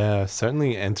 Yeah,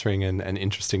 certainly entering an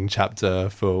interesting chapter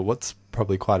for what's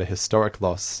probably quite a historic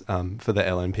loss for the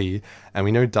LNP. And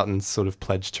we know Dutton's sort of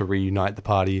pledged to reunite the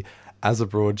party as a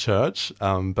broad church.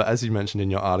 But as you mentioned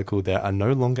in your article, there are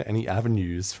no longer any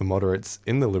avenues for moderates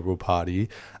in the Liberal Party.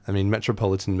 I mean,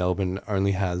 Metropolitan Melbourne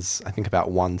only has, I think,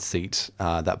 about one seat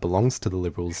that belongs to the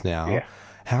Liberals now. Yeah.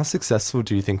 How successful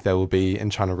do you think they will be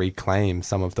in trying to reclaim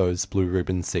some of those blue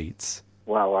ribbon seats?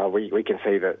 Well, we can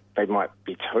see that they might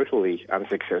be totally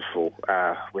unsuccessful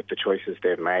with the choices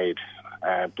they've made.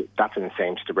 Dutton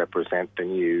seems to represent the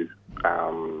new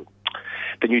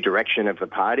direction of the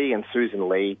party, and Susan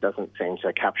Lee doesn't seem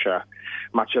to capture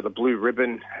much of the blue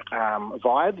ribbon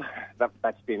vibe.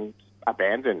 That's been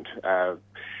abandoned, by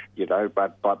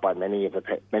many of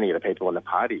the people in the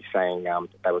party, saying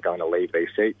they were going to leave these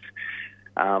seats.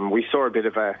 We saw a bit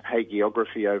of a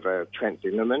hagiography over Trent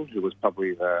Zimmerman, who was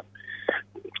probably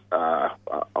I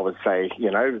would say,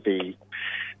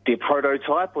 the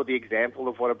prototype or the example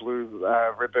of what a blue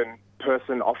ribbon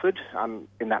person offered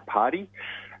in that party.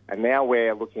 And now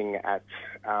we're looking at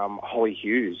Holly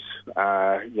Hughes,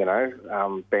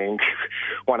 being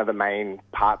one of the main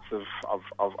parts of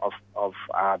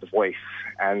The Voice.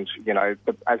 And, you know,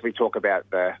 as we talk about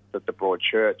the Broad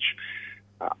Church,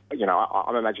 you know,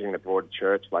 I'm imagining the Broad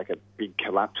Church like a big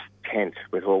collapsed tent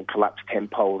with all collapsed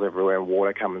tent poles everywhere and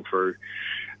water coming through.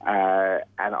 And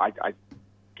I'm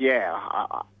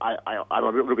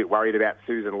a little bit worried about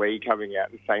Susan Lee coming out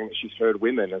and saying that she's heard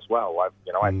women as well.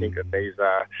 I think that these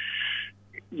are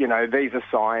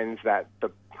signs that the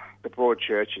Broad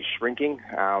Church is shrinking,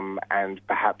 and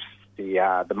perhaps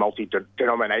the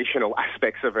multi-denominational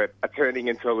aspects of it are turning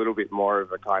into a little bit more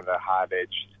of a kind of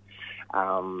hard-edged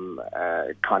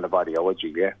kind of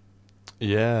ideology.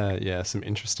 Yeah, some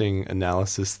interesting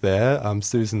analysis there.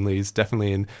 Susan Lee's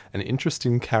definitely an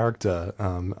interesting character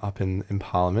up in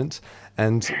Parliament,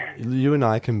 and you and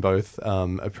I can both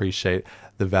appreciate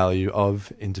the value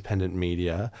of independent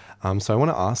media. So I want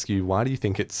to ask you, why do you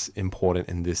think it's important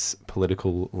in this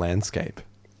political landscape?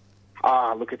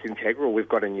 Look, it's integral. We've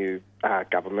got a new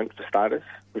government, for starters.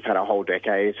 We've had a whole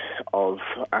decade of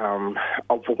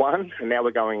one, and now we're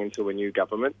going into a new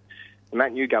government. And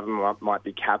that new government might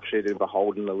be captured and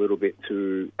beholden a little bit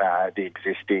to the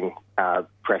existing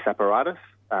press apparatus,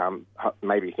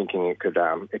 maybe thinking it could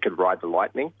ride the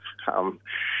lightning.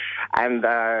 And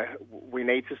we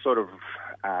need to sort of...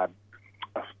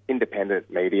 independent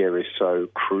media is so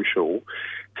crucial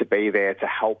to be there to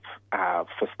help,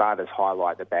 for starters,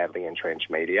 highlight the badly entrenched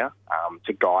media,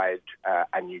 to guide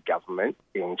a new government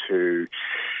into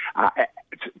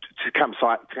to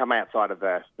come outside of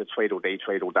the Tweedledee,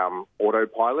 Tweedledum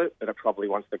autopilot that it probably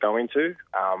wants to go into.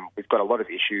 We've got a lot of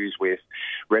issues with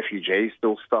refugees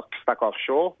still stuck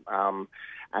offshore, and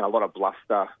a lot of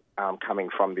bluster coming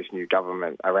from this new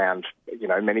government around, you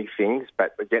know, many things,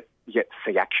 but yet to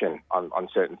see action on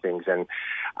certain things. And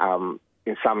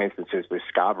in some instances with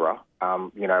Scarborough,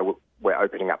 you know, we're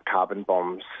opening up carbon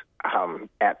bombs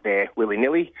out there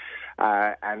willy-nilly.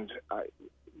 I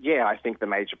think the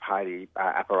major party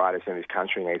apparatus in this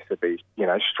country needs to be, you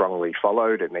know, strongly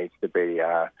followed. It needs to be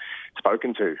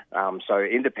spoken to. So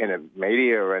independent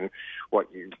media and what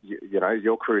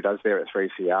your crew does there at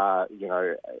 3CR, you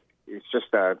know, it's just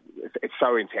it's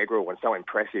so integral and so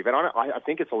impressive. And I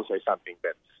think it's also something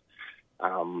that's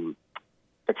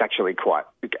it's actually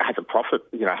has a profit.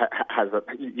 You know,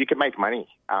 you can make money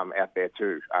out there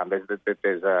too.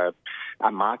 There's a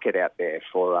market out there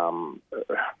for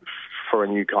a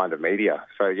new kind of media.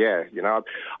 So yeah, you know,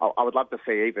 I would love to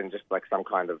see even just like some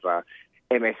kind of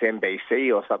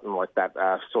MSNBC or something like that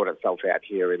sort itself out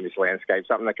here in this landscape.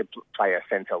 Something that could play a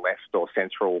centre left or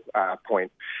central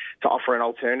point to offer an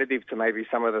alternative to maybe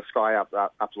some of the Sky up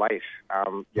late.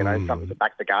 You know, something to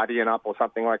back the Guardian up or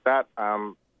something like that.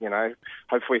 You know,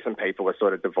 hopefully some people are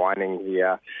sort of divining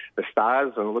the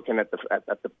stars and looking at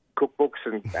the cookbooks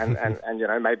and you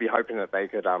know, maybe hoping that they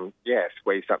could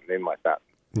squeeze something in like that.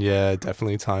 Yeah,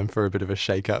 definitely time for a bit of a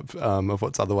shake-up of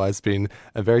what's otherwise been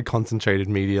a very concentrated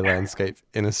media landscape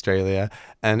in Australia.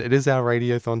 And it is our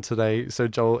radiothon today. So,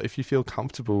 Joel, if you feel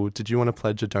comfortable, did you want to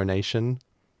pledge a donation?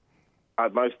 I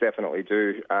most definitely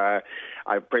do. I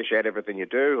appreciate everything you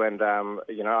do, and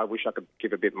you know, I wish I could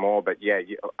give a bit more, but yeah,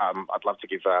 I'd love to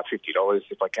give $50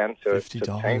 if I can to $50. To the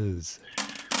team.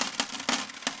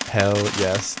 Hell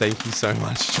yes! Thank you so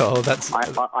much, Joel.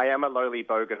 I am a lowly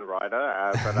bogan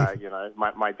rider, but you know,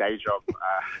 my day job,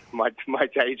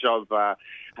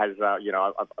 has you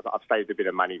know, I've saved a bit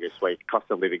of money this week. Cost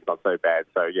of living's not so bad,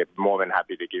 so yeah, more than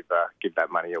happy to give that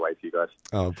money away to you guys.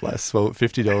 Oh bless! Well,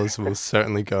 $50 will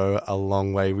certainly go a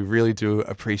long way. We really do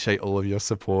appreciate all of your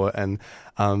support, and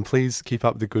please keep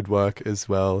up the good work as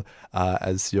well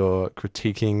as you're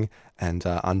critiquing and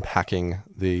unpacking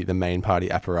the main party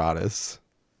apparatus.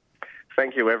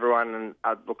 Thank you, everyone. And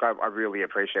look, I really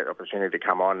appreciate the opportunity to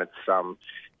come on. It's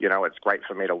you know, it's great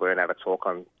for me to learn how to talk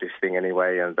on this thing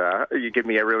anyway, and you give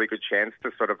me a really good chance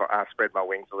to sort of spread my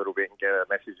wings a little bit and get a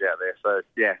message out there. So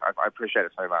yeah, I appreciate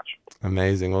it so much.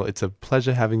 Amazing. Well, it's a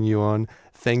pleasure having you on.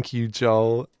 Thank you,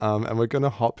 Joel. And we're going to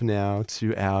hop now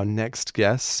to our next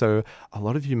guest. So a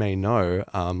lot of you may know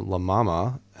La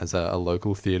Mama as a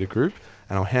local theatre group,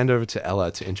 and I'll hand over to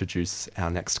Ella to introduce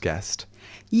our next guest.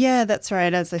 Yeah, that's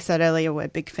right. As I said earlier, we're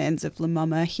big fans of La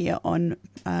Mama here on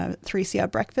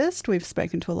 3CR Breakfast. We've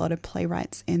spoken to a lot of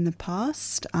playwrights in the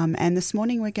past. And this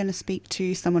morning we're going to speak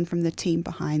to someone from the team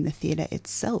behind the theatre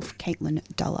itself, Caitlin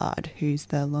Dullard, who's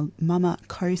the La Mama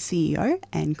co-CEO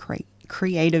and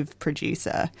creative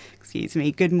producer. Excuse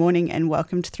me. Good morning and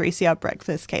welcome to 3CR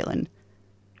Breakfast, Caitlin.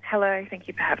 Hello, thank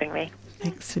you for having me.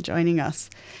 Thanks for joining us.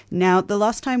 Now, the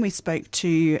last time we spoke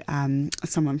to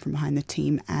someone from behind the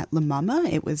team at La Mama,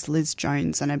 it was Liz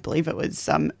Jones, and I believe it was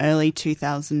early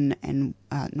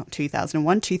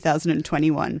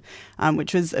 2021,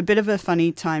 which was a bit of a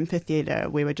funny time for theatre.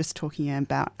 We were just talking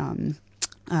about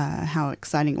how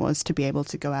exciting it was to be able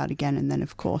to go out again, and then,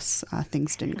 of course,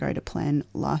 things didn't go to plan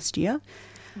last year.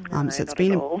 So it's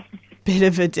been a bit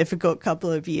of a difficult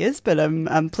couple of years, but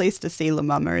I'm pleased to see La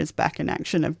Mama is back in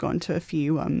action. I've gone to a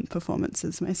few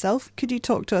performances myself. Could you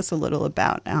talk to us a little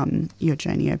about your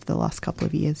journey over the last couple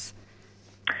of years?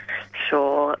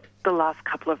 Sure. The last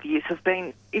couple of years have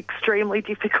been extremely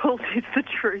difficult, is the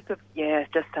truth of,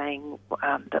 just saying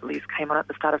that Liz came on at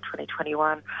the start of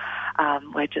 2021.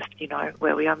 We're just,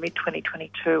 where we are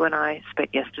mid-2022, and I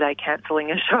spent yesterday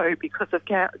cancelling a show because of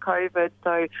COVID.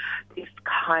 So this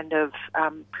kind of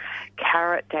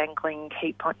carrot dangling,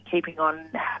 keeping on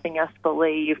having us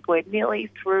believe we're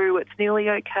nearly through, it's nearly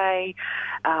okay,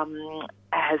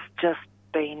 has just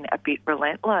been a bit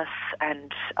relentless,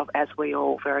 and as we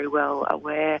all very well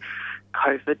aware,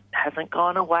 COVID hasn't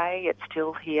gone away. It's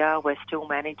still here. We're still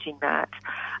managing that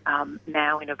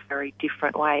now in a very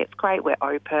different way. It's great we're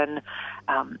open.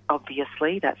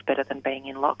 Obviously, that's better than being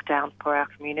in lockdown for our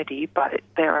community, but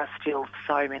there are still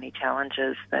so many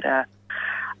challenges that are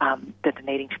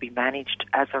needing to be managed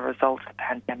as a result of the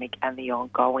pandemic and the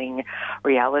ongoing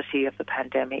reality of the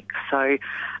pandemic. So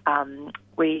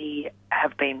we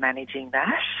have been managing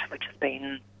that, which has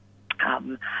been,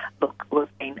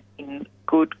 we've been in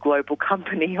good global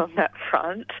company on that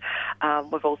front.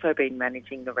 We've also been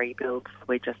managing the rebuilds.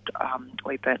 We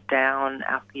burnt down,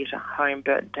 our theatre home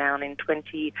burnt down in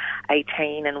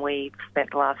 2018, and we've spent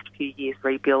the last few years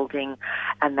rebuilding,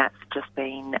 and that's just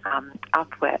been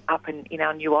up in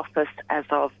our new office as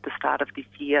of the start of this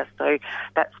year. So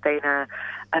that's been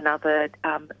another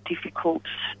difficult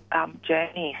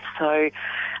journey. So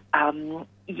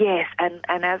yes,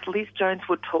 and as Liz Jones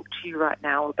would talk to you right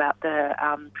now about the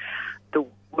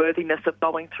worthiness of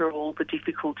going through all the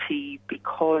difficulty,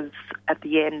 because at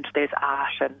the end there's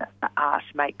art, and the art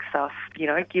makes us,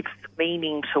 gives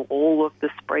meaning to all of the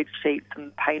spreadsheets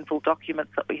and painful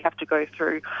documents that we have to go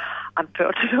through.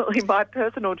 Unfortunately, my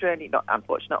personal journey, not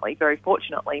unfortunately, very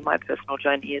fortunately, my personal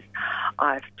journey is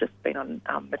I've just been on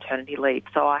maternity leave,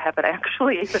 so I haven't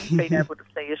actually even been able to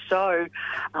see a show,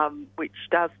 which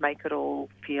does make it all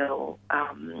feel,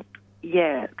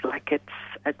 like it's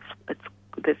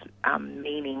there's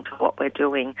meaning to what we're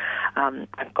doing.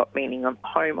 I've got meaning at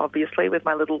home, obviously, with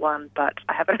my little one, but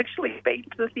I haven't actually been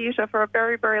to the theatre for a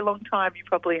very, very long time. You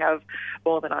probably have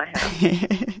more than I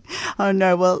have. Oh,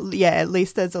 no. Well, at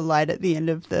least there's a light at the end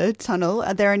of the tunnel.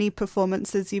 Are there any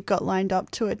performances you've got lined up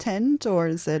to attend, or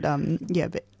is it, a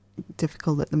bit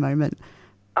difficult at the moment?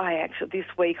 This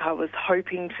week I was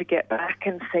hoping to get back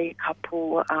and see a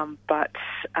couple, but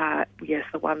yes,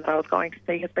 the one that I was going to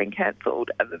see has been cancelled,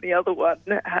 and then the other one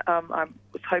I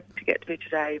was hoping to get to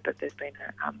today, but there's been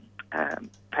a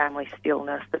family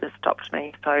illness that has stopped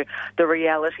me. So the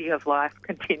reality of life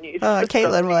continues. Oh,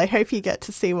 Caitlin, well, I hope you get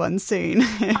to see one soon.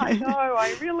 I know,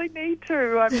 I really need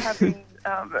to. I'm having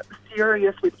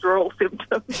serious withdrawal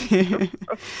symptoms.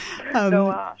 No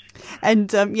art.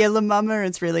 And La Mama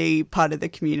is really part of the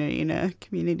community in a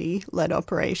community-led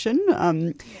operation.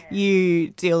 You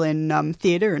deal in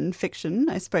theatre and fiction,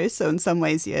 I suppose, so in some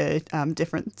ways you're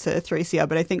different to 3CR,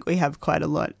 but I think we have quite a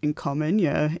lot in common.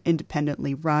 You're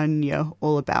independently run, you're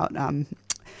all about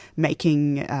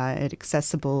making it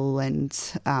accessible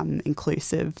and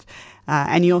inclusive,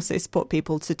 and you also support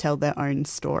people to tell their own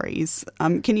stories.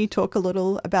 Can you talk a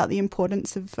little about the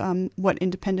importance of what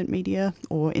independent media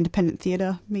or independent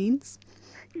theatre means?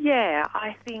 Yeah,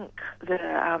 I think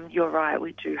that you're right,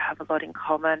 we do have a lot in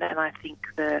common, and I think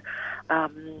the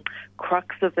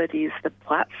crux of it is the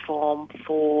platform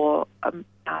for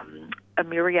a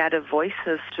myriad of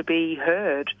voices to be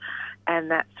heard.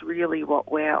 And that's really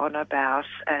what we're on about,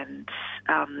 and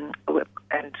I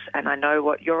know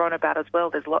what you're on about as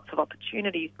well. There's lots of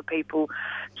opportunities for people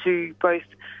to both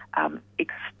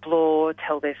explore,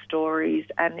 tell their stories,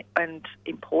 and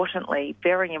importantly,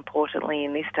 very importantly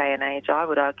in this day and age, I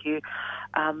would argue,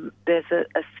 there's a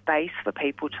space for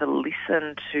people to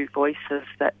listen to voices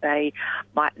that they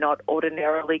might not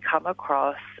ordinarily come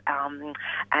across, and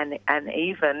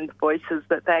even voices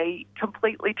that they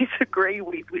completely disagree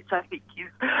with, which I think is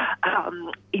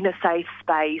in a safe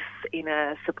space, in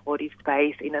a supportive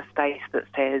space, in a space that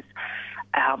says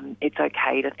it's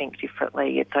okay to think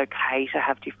differently, it's okay to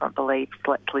have different beliefs,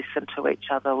 let's listen to each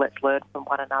other, let's learn from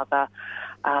one another.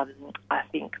 I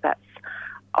think that's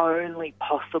only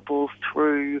possible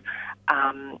through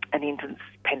an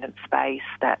independent space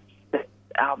that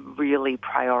really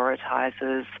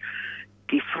prioritises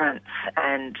difference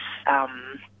and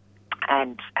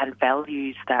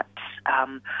values that,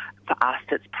 for us,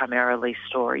 it's primarily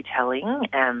storytelling,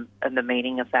 and the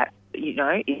meaning of that,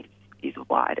 is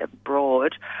wide and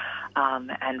broad,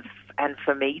 and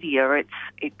for media,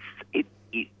 it's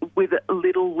with a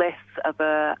little less of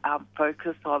a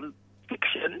focus on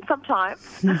fiction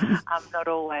sometimes, not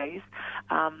always.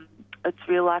 It's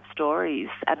real life stories,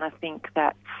 and I think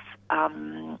that's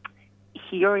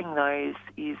hearing those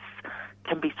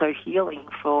can be so healing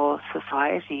for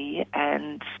society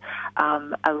and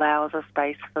allows a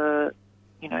space for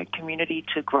community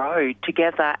to grow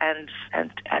together and as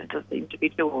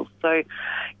individuals. So,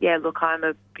 yeah, look, I'm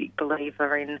a big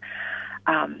believer in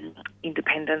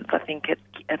independence. I think it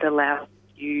allows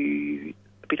you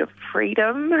a bit of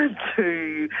freedom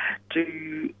to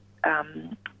do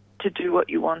what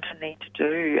you want and need to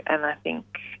do, and I think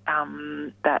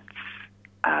that's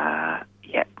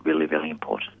really, really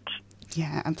important.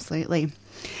 Yeah, absolutely.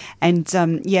 And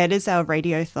it is our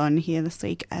radiothon here this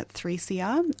week at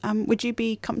 3CR. Would you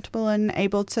be comfortable and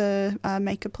able to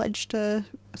make a pledge to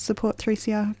support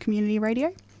 3CR Community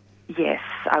Radio? Yes,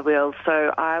 I will.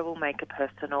 So I will make a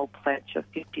personal pledge of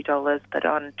 $50, but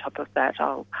on top of that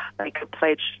I'll make a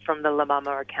pledge from the La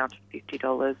Mama account of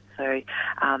 $50. So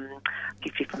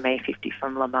 50 from me, 50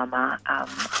 from La Mama,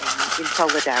 in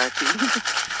solidarity.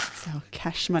 So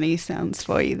cash money sounds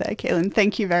for you there, Caitlin.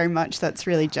 Thank you very much. That's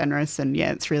really generous, and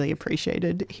yeah, it's really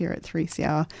appreciated here at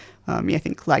 3CR. I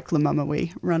think like La Mama,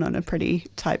 we run on a pretty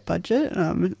tight budget.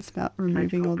 It's about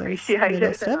removing all those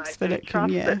little steps, but it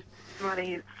can,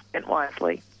 money is spent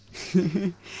wisely.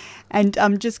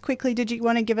 And just quickly, did you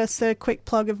want to give us a quick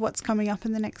plug of what's coming up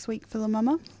in the next week for La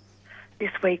Mama? This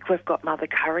week we've got Mother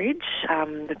Courage,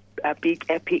 a big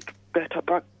epic Bertolt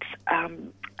Brecht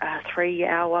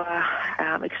 3-hour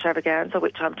extravaganza,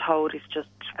 which I'm told is just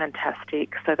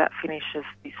fantastic. So that finishes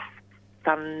this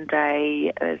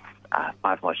Sunday. There's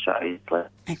 5 more shows left.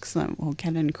 Excellent. We'll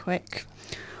get in quick.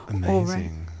 Amazing. All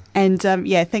right. And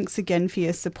thanks again for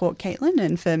your support, Caitlin,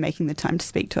 and for making the time to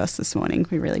speak to us this morning.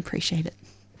 We really appreciate it.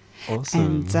 Awesome.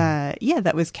 And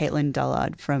that was Caitlin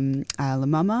Dullard from La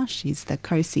Mama. She's the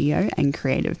co-CEO and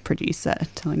creative producer,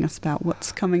 telling us about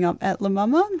what's coming up at La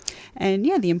Mama and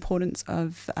the importance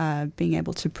of being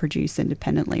able to produce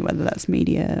independently, whether that's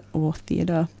media or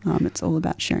theatre. It's all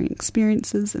about sharing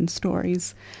experiences and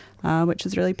stories, which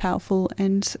is really powerful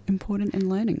and important in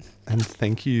learning. And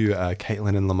thank you,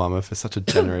 Caitlin and La Mama, for such a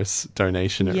generous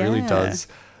donation. It really does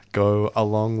go a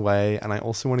long way. And I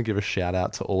also want to give a shout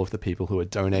out to all of the people who are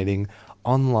donating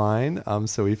online.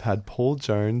 So we've had Paul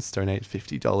Jones donate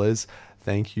 $50.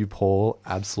 Thank you, Paul.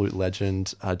 Absolute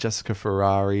legend. Jessica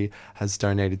Ferrari has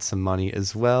donated some money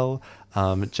as well.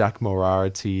 Jack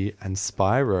Morarity and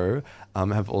Spyro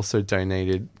have also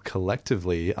donated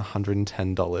collectively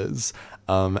 $110.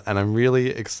 And I'm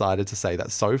really excited to say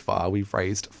that so far we've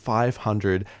raised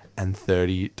 $530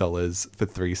 for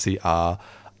 3CR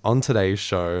on today's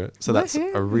show. So that's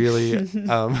a really,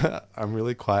 I'm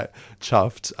really quite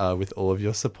chuffed with all of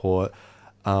your support.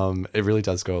 It really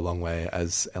does go a long way.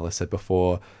 As Ella said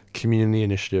before, community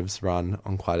initiatives run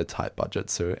on quite a tight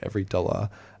budget, so every dollar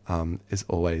is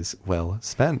always well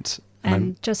spent.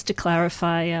 And just to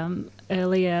clarify,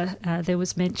 earlier there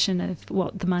was mention of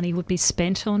what the money would be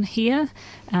spent on here.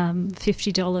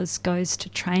 $50 goes to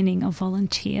training a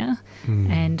volunteer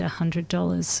and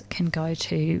 $100 can go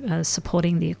to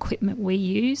supporting the equipment we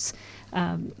use.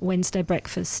 Wednesday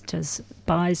Breakfast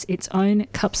buys its own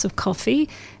cups of coffee,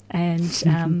 and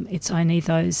it's only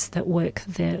those that work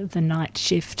the night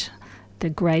shift,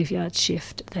 the graveyard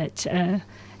shift, that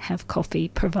have coffee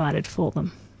provided for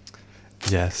them.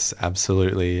 Yes,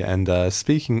 absolutely. And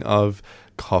speaking of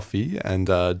coffee and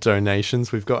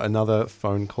donations, we've got another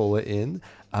phone caller in.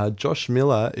 Josh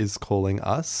Miller is calling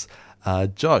us.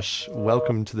 Josh,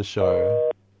 welcome to the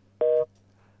show.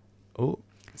 Oh,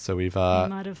 so we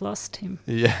might have lost him.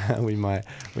 Yeah, we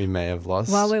may have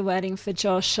lost. While we're waiting for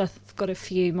Josh, I've got a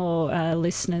few more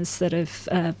listeners that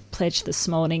have pledged this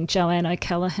morning. Joanne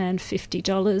O'Callaghan,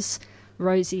 $50.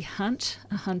 Rosie Hunt,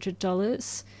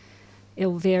 $100.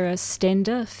 Elvira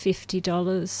Stender,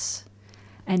 $50.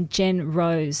 And Jen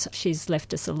Rose, she's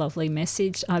left us a lovely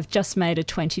message. I've just made a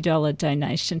 $20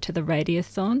 donation to the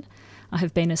Radiothon. I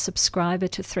have been a subscriber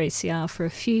to 3CR for a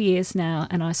few years now,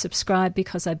 and I subscribe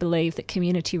because I believe that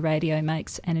community radio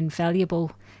makes an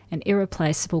invaluable and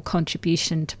irreplaceable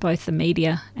contribution to both the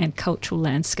media and cultural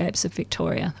landscapes of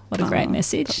Victoria. What a great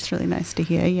message. That's really nice to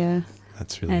hear, yeah.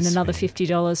 That's really And another sweet.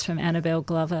 $50 from Annabelle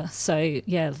Glover. So,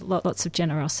 yeah, lots of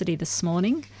generosity this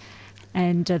morning.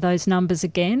 And those numbers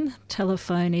again,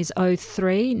 telephone is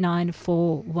 03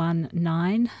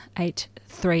 9419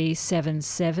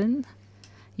 8377.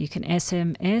 You can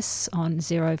SMS on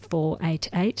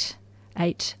 0488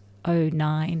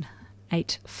 809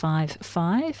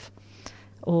 855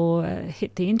 or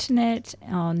hit the internet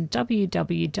on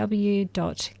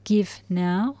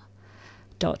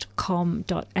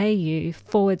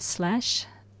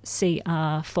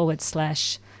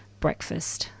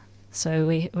www.givenow.com.au/CR/breakfast. So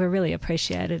we really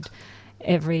appreciated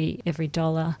every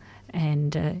dollar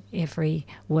and every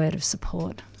word of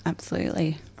support.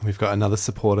 Absolutely. We've got another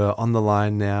supporter on the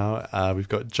line now. We've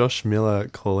got Josh Miller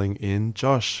calling in.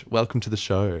 Josh, welcome to the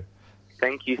show.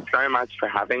 Thank you so much for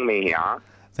having me here.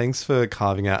 Thanks for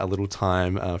carving out a little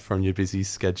time from your busy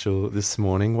schedule this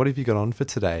morning. What have you got on for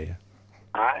today?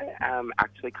 I am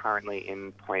actually currently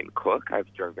in Point Cook.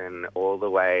 I've driven all the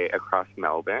way across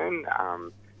Melbourne,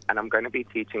 and I'm going to be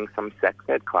teaching some sex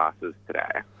ed classes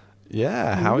today.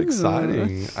 Yeah, how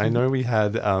exciting. I know we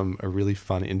had a really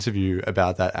fun interview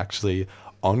about that actually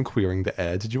on Queering the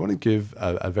Air. Did you want to give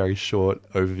a very short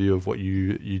overview of what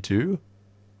you do?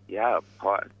 Yeah, of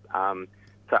course.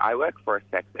 So I work for a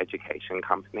sex education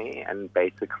company, and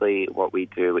basically what we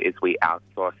do is we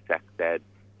outsource sex ed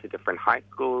to different high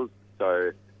schools.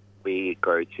 So we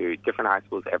go to different high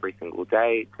schools every single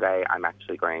day. Today I'm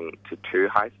actually going to 2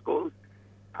 high schools,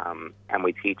 and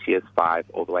we teach years 5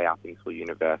 all the way up until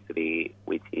university.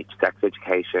 We teach sex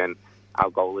education. Our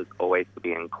goal is always to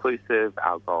be inclusive.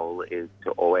 Our goal is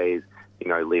to always,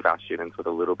 leave our students with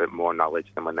a little bit more knowledge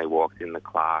than when they walked in the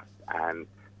class, and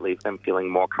leave them feeling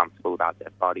more comfortable about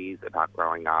their bodies, about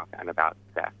growing up, and about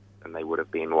sex than they would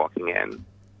have been walking in.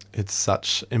 It's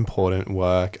such important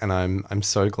work, and I'm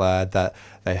so glad that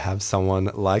they have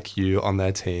someone like you on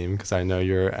their team, because I know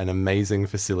you're an amazing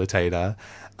facilitator.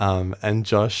 And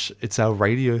Josh, it's our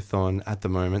radiothon at the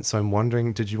moment, so I'm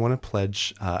wondering, did you want to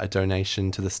pledge a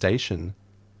donation to the station?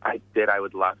 I did. I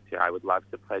would love to. I would love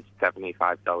to pledge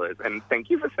 $75. And thank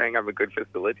you for saying I'm a good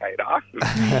facilitator.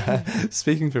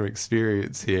 Speaking from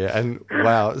experience here, and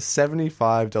wow,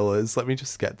 $75. Let me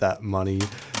just get that money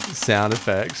sound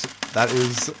effect. That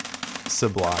is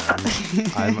sublime.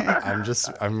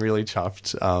 I'm really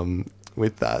chuffed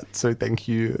with that. So thank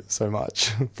you so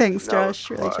much. Thanks, Josh.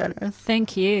 Really generous.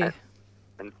 Thank you.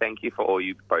 And thank you for all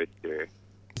you both do.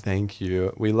 Thank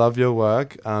you. We love your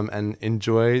work and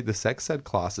enjoy the sex ed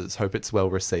classes. Hope it's well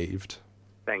received.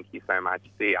 Thank you so much.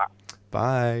 See ya.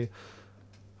 Bye.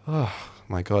 Oh,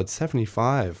 my God,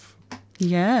 75.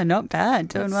 Yeah, not bad.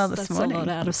 Doing well this morning. That's a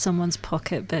lot out of someone's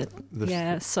pocket, but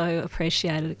so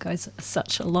appreciated. It goes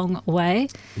such a long way.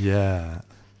 Yeah.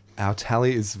 Our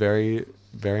tally is very,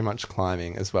 very much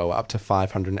climbing as well. We're up to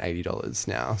 $580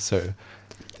 now. So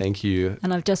thank you.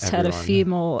 And I've just had a few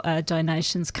more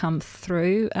donations come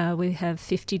through. We have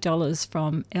 $50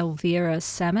 from Elvira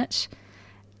Samet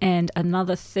and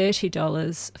another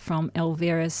 $30 from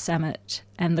Elvira Samet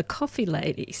and the Coffee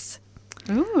Ladies.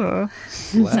 Ooh.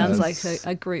 Sounds like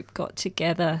a group got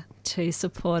together to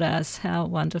support us. How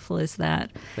wonderful is that?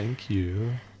 Thank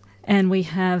you. And we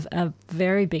have a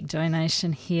very big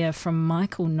donation here from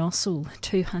Michael Nossel,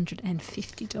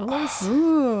 $250.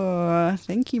 Ooh,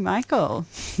 thank you, Michael.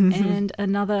 And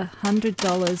another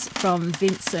 $100 from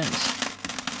Vincent.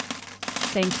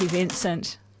 Thank you,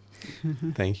 Vincent.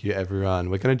 Thank you, everyone.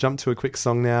 We're going to jump to a quick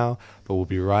song now, but we'll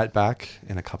be right back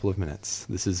in a couple of minutes.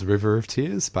 This is River of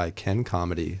Tears by Ken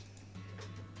Carmody.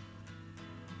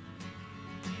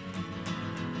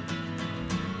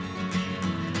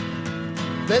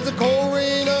 There's a cold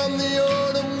rain on the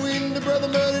autumn wind, a brother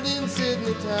murdered in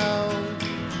Sydney town.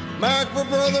 Mark for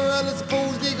brother and a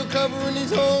supposed eagle covering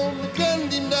his home, they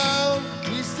gunned him down.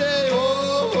 We say,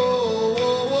 oh, oh,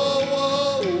 oh,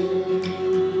 oh,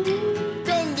 oh,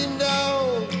 gunned him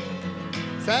down.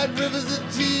 Sad rivers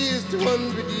of tears,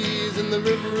 200 years in the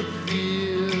river of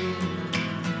fear,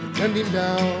 gunned him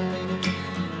down.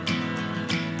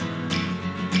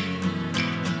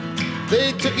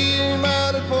 They took him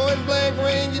out at point blank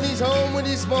range in his home with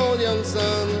his small young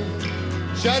son.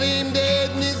 Shot him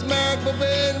dead in his markable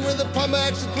bed with a pump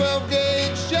action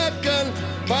 12-gauge shotgun.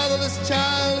 Fatherless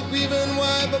child, a grieving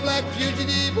wife, a black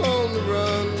fugitive on the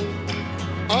run.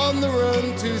 On the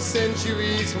run, 2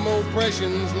 centuries from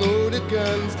oppression's loaded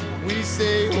guns. We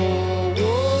say, oh,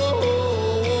 oh,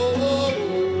 oh, oh,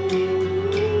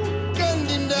 oh, gunned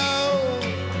him down.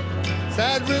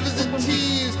 Sad rivers of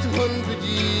tears, 200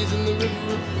 years in the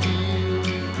river of fear,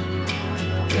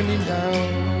 gunned him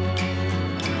down.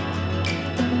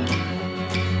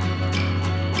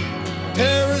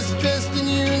 Terrorists dressed in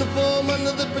uniform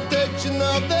under the protection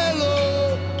of their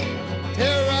law.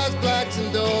 Terrorize blacks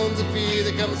and dawns of fear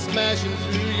that come smashing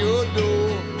through your door.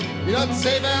 You're not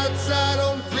safe outside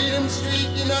on Freedom Street,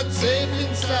 you're not safe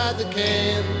inside the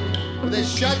can.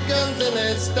 There's shotguns and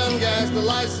there's stun gas, the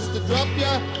license to drop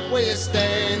ya where you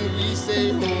stand. We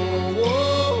say, whoa,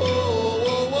 whoa,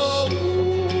 whoa, whoa,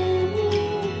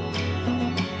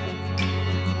 whoa.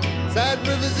 Side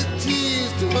rivers of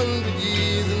tears, 200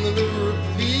 years in the river of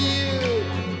fear.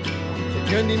 They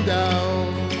gunned him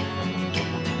down.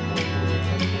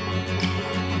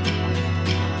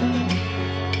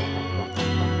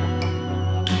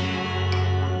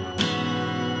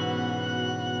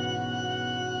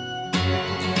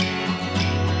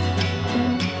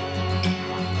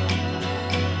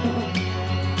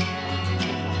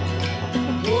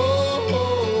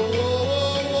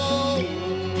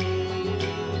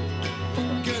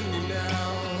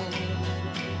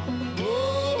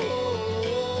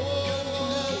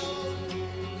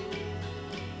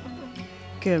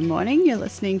 Good morning, you're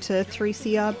listening to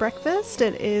 3CR Breakfast.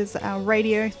 It is our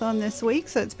radiothon this week,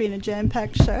 so it's been a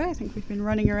jam-packed show. I think we've been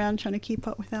running around trying to keep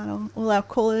up with all our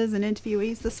callers and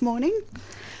interviewees this morning.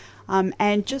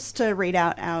 And just to read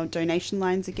out our donation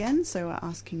lines again, so we're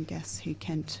asking guests who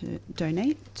can to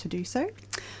donate to do so.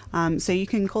 So you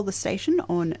can call the station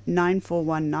on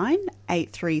 9419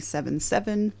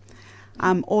 8377,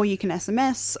 or you can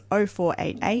SMS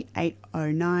 0488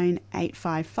 809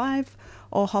 855,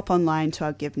 or hop online to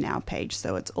our Give Now page.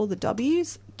 So it's all the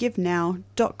W's,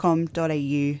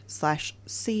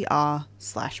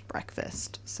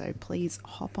 givenow.com.au/CR/breakfast. So please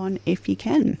hop on if you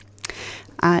can.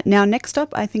 Now, next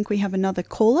up, I think we have another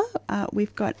caller.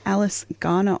 We've got Alice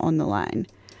Garner on the line.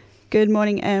 Good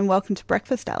morning and welcome to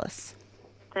breakfast, Alice.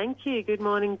 Thank you. Good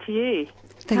morning to you.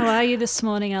 How are you this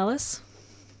morning, Alice?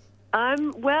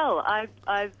 I'm well. I've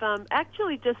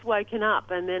actually just woken up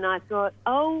and then I thought,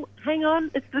 oh, hang on,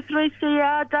 it's the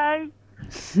 3CR day.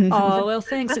 Oh, well,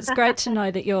 thanks. It's great to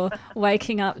know that you're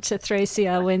waking up to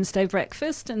 3CR Wednesday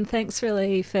breakfast, and thanks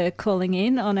really for calling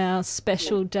in on our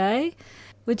special day.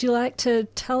 Would you like to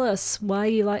tell us why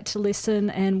you like to listen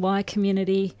and why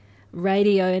community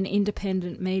radio and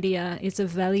independent media is of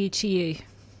value to you?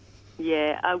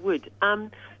 Yeah, I would.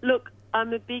 Look,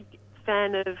 I'm a big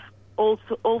fan of all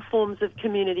forms of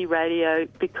community radio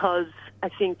because I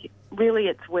think really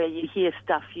it's where you hear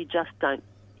stuff you just don't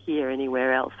hear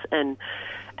anywhere else, and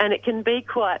it can be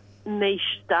quite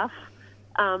niche stuff.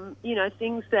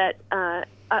 Things that a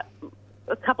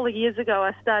couple of years ago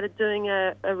I started doing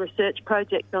a research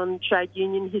project on trade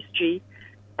union history,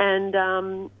 and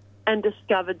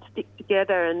discovered Stick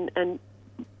Together, and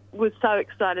was so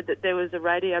excited that there was a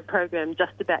radio program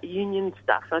just about union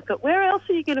stuff. I thought, where else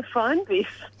are you going to find this?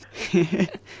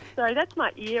 So that's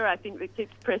my ear, I think, that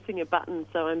keeps pressing a button.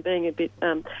 So I'm being a bit,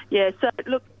 So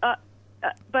look,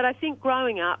 but I think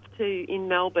growing up in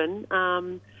Melbourne,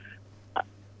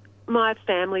 my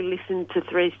family listened to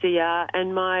 3CR,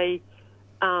 and my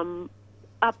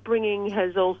upbringing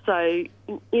has also,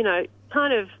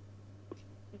 kind of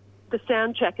the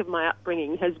soundtrack of my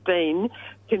upbringing has been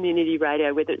community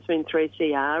radio, whether it's been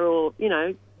 3CR or,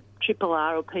 Triple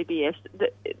R or PBS,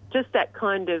 just that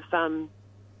kind of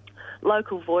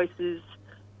local voices,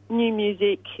 new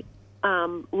music,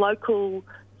 local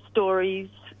stories,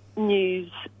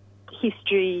 news,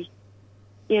 history,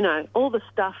 all the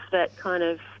stuff that kind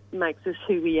of makes us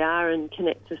who we are and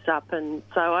connects us up. And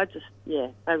so I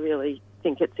really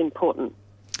think it's important,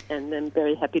 and I'm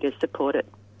very happy to support it.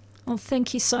 Well,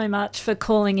 thank you so much for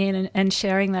calling in and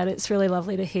sharing that. It's really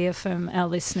lovely to hear from our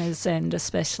listeners, and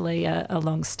especially a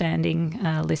long-standing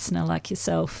listener like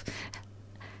yourself.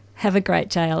 Have a great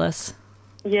day, Alice.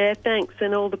 Yeah, thanks,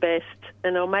 and all the best.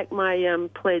 And I'll make my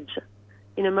pledge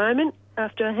in a moment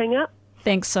after I hang up.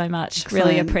 Thanks so much. Excellent.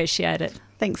 Really appreciate it.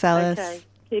 Thanks, Alice. Okay,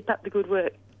 keep up the good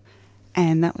work.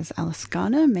 And that was Alice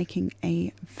Garner making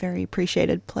a very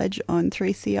appreciated pledge on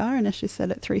 3CR. And as she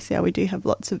said, at 3CR we do have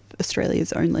lots of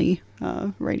Australia's only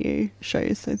radio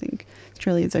shows. So I think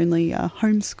Australia's only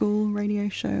homeschool radio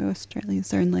show,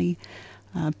 Australia's only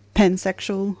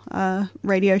pansexual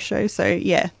radio show. So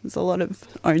yeah, there's a lot of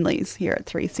onlys here at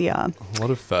 3CR. A lot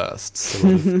of firsts, a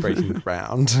lot of breaking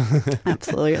ground.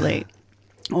 Absolutely.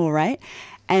 All right.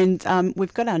 And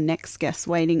we've got our next guest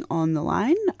waiting on the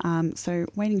line. So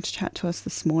waiting to chat to us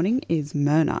this morning is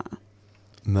Myrna.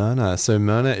 Myrna. So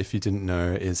Myrna, if you didn't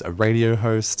know, is a radio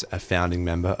host, a founding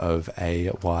member of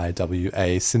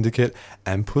AYWA Syndicate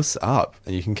and Puss Up.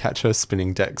 And you can catch her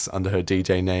spinning decks under her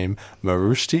DJ name,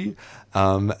 Marushti,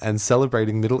 and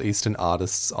celebrating Middle Eastern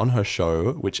artists on her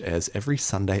show, which airs every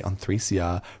Sunday on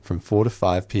 3CR from 4 to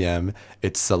 5 p.m.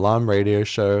 It's Salam Radio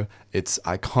Show. It's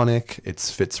iconic.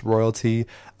 It's Fitz royalty.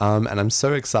 And I'm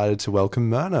so excited to welcome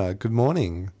Myrna. Good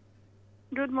morning.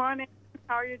 Good morning.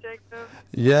 How are you, Jacob?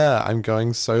 Yeah, I'm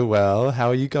going so well. How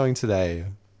are you going today?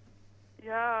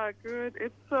 Yeah, good.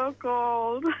 It's so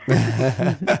cold.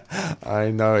 I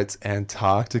know, it's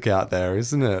Antarctic out there,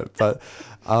 isn't it? But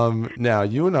now,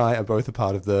 you and I are both a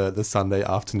part of the Sunday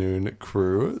afternoon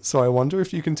crew, so I wonder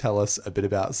if you can tell us a bit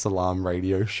about Salam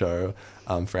Radio Show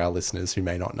for our listeners who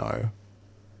may not know.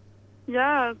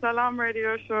 Yeah, Salam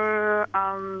Radio Show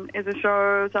is a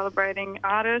show celebrating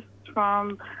artists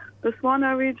from the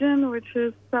Swana region, which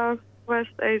is Southwest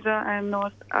Asia and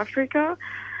North Africa.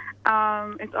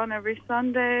 It's on every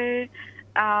Sunday.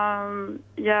 We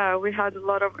had a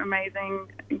lot of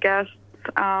amazing guests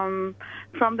from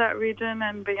that region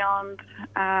and beyond.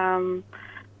 And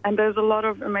there's a lot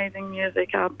of amazing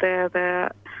music out there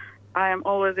that I am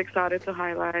always excited to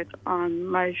highlight on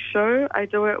my show. I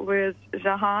do it with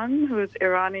Jahan, who is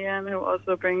Iranian, who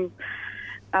also brings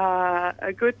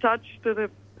a good touch to the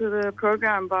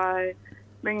program by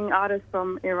bringing artists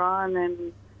from Iran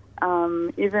and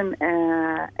even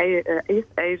East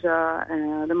Asia,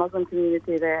 the Muslim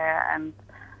community there. And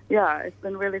yeah, it's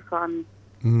been really fun.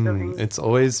 It's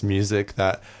always music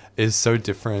that is so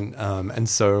different and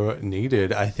so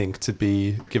needed, I think, to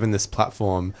be given this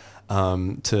platform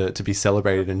to be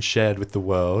celebrated and shared with the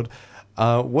world.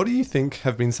 What do you think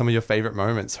have been some of your favorite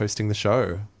moments hosting the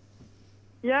show?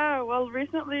 Yeah, well,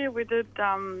 recently we did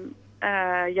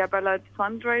Yabalad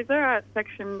fundraiser at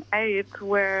Section 8,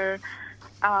 where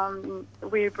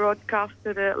we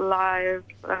broadcasted it live,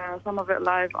 some of it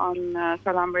live on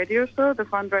Salam Radio Show. The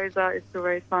fundraiser is to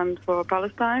raise funds for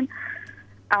Palestine,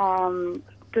 to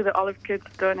the Olive Kids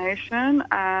donation,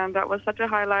 and that was such a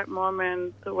highlight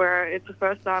moment where it's the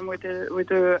first time we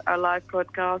do a live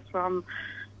broadcast from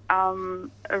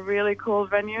a really cool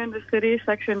venue in the city,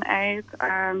 Section 8,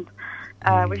 and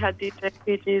we had DJ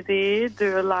PGZ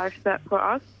do a live set for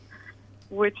us,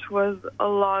 which was a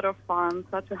lot of fun,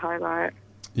 such a highlight.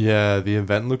 Yeah, the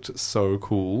event looked so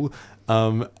cool.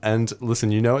 And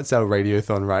listen, you know it's our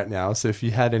radiothon right now, so if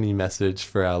you had any message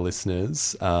for our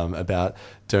listeners about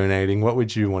donating, what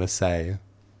would you want to say?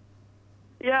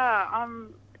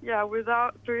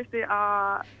 Without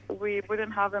 3CR, we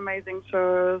wouldn't have amazing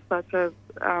shows such as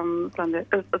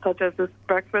this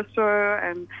breakfast show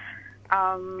and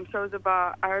shows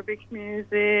about Arabic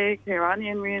music,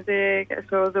 Iranian music,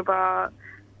 shows about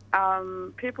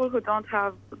people who don't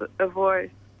have a voice,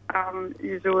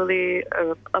 usually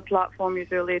a platform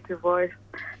usually to voice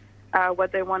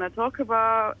what they want to talk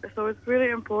about. So it's really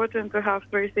important to have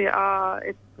 3CR.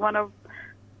 It's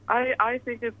I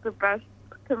think it's the best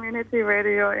community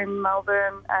radio in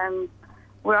Melbourne, and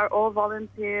we are all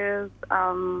volunteers.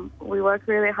 We work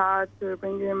really hard to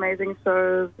bring you amazing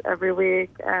shows every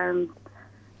week, and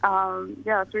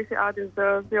 3CR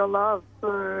deserves your love,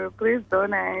 so please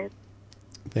donate.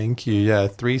 Thank you. Yeah,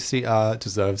 3CR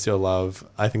deserves your love.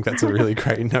 I think that's a really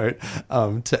great note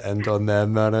to end on there.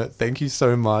 Myrna, thank you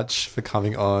so much for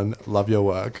coming on. Love your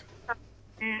work.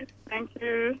 Thank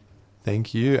you.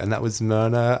 Thank you. And that was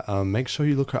Myrna. Make sure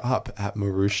you look her up at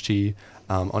Marushti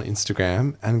on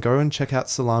Instagram, and go and check out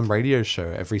Salam Radio Show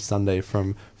every Sunday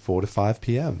from 4 to 5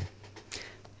 p.m.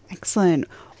 Excellent.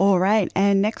 All right.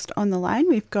 And next on the line,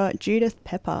 we've got Judith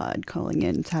Peppard calling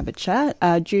in to have a chat.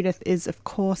 Judith is, of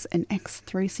course, an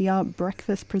ex-3CR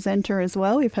breakfast presenter as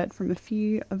well. We've heard from a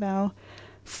few of our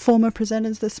former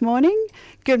presenters this morning.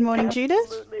 Good morning, Judith.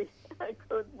 Absolutely.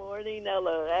 Good morning,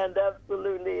 Ella. And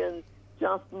absolutely. And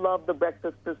just love the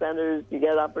breakfast presenters. You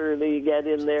get up early, you get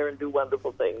in there and do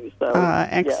wonderful things. So,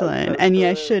 excellent.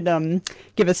 Should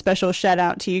give a special shout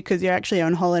out to you because you're actually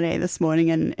on holiday this morning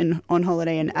and on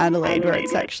holiday in Adelaide, where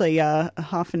it's actually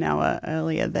half an hour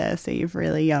earlier there. So you've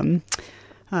really done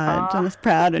us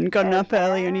proud and gotten up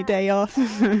early on your day off.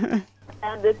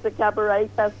 And it's a cabaret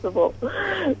festival.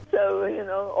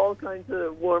 So, all kinds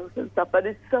of warmth and stuff. But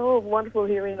it's so wonderful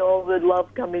hearing all the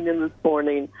love coming in this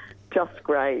morning. Just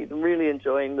great. I'm really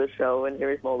enjoying the show and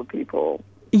hearing from all the people.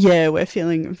 Yeah, we're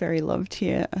feeling very loved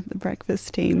here at the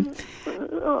breakfast team.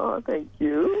 Oh, thank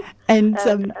you. And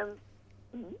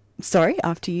sorry,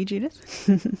 after you, Judith.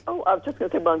 I was just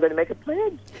going to say, well, I'm going to make a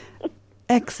pledge.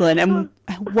 Excellent. And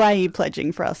why are you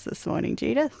pledging for us this morning,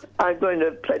 Judith? I'm going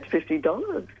to pledge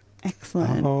 $50.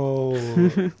 Excellent. Oh.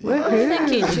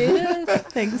 Thank you, Judith.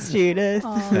 Thanks, Judith.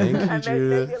 Oh. Thank you, And maybe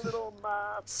Judith. a little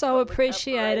mask. So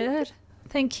appreciated.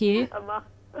 Thank you. A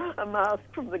mask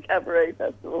from the Cabaret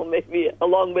Festival, maybe,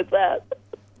 along with that.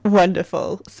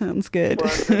 Wonderful. Sounds good.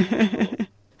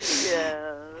 Yeah.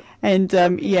 And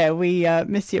we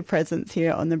miss your presence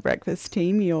here on the Breakfast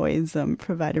team. You always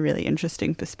provide a really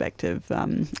interesting perspective,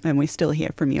 and we still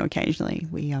hear from you occasionally.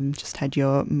 We just had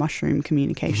your mushroom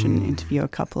communication interview a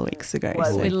couple of weeks ago.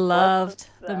 We loved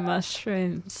the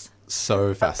mushrooms.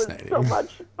 So fascinating. So much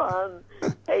fun.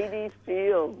 Hades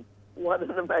Fields, what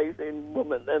an amazing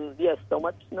woman. And yes, so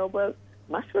much to know about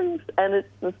mushrooms. And it's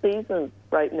the season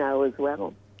right now as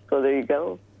well. So there you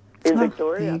go. In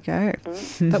Victoria. There you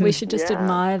go. But we should just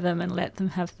admire them and let them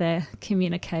have their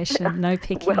communication. No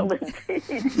picking. Well,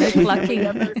 indeed. No plucking.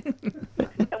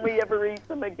 Can we ever eat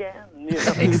them again? You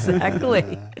know?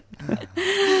 Exactly.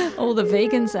 All the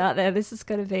vegans out there, this is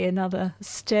going to be another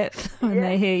step when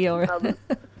they hear your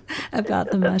about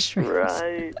the mushrooms.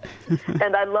 Right.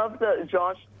 And I love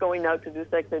Josh going out to do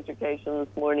sex education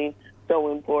this morning.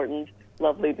 So important.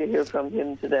 Lovely to hear from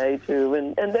him today, too,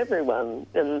 and everyone,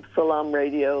 and Salam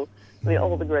Radio,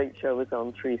 all the great shows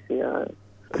on 3CR.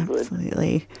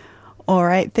 Absolutely. All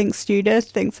right. Thanks, Judith.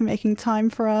 Thanks for making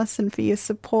time for us and for your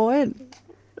support.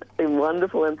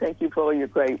 Wonderful, and thank you for all your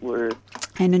great work.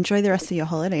 And enjoy the rest of your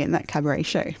holiday in that cabaret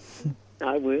show.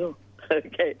 I will.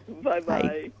 Okay. Bye-bye.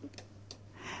 Bye.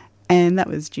 And that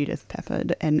was Judith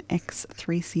Peppard, an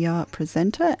ex-3CR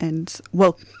presenter and,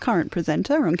 current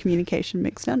presenter on Communication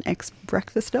Mixdown,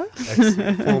 ex-breakfaster.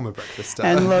 Ex-former breakfaster.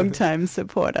 And long-time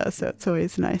supporter, so it's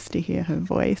always nice to hear her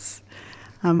voice.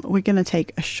 We're going to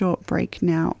take a short break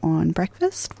now on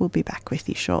breakfast. We'll be back with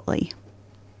you shortly.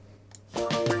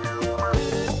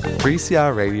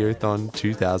 3CR Radiothon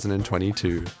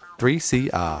 2022.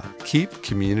 3CR. Keep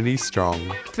community strong.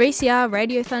 3CR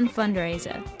Radiothon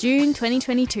Fundraiser, June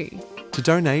 2022. To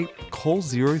donate, call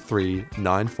 03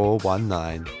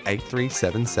 9419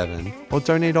 8377 or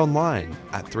donate online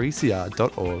at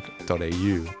 3cr.org.au.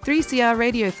 3CR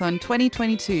Radiothon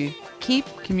 2022. Keep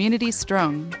community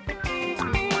strong.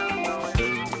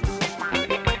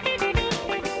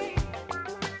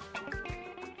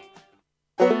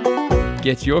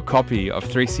 Get your copy of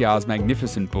 3CR's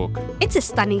magnificent book. It's a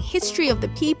stunning history of the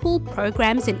people,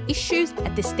 programs and issues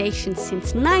at the station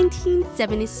since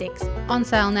 1976. On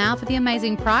sale now for the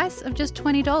amazing price of just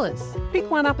 $20. Pick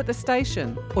one up at the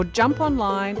station or jump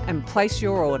online and place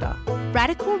your order.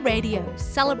 Radical Radio,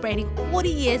 celebrating 40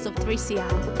 years of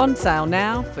 3CR. On sale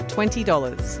now for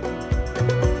 $20.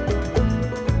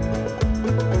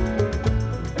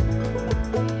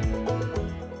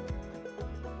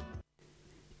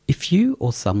 If you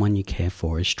or someone you care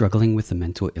for is struggling with a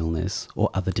mental illness or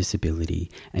other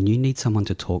disability and you need someone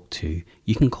to talk to,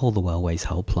 you can call the Wellways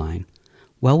Helpline.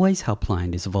 Wellways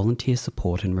Helpline is a volunteer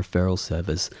support and referral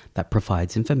service that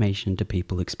provides information to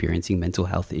people experiencing mental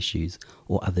health issues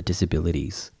or other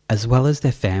disabilities, as well as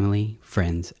their family,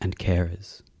 friends and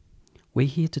carers. We're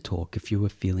here to talk if you are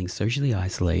feeling socially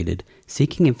isolated,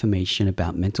 seeking information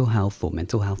about mental health or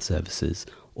mental health services,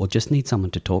 or just need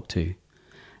someone to talk to.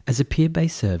 As a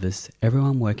peer-based service,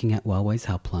 everyone working at Wellways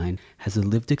Helpline has a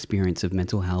lived experience of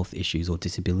mental health issues or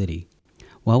disability.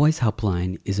 Wellways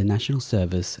Helpline is a national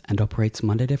service and operates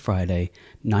Monday to Friday,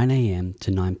 9 a.m. to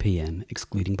 9 p.m,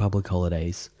 excluding public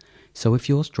holidays. So if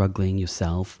you're struggling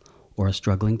yourself or are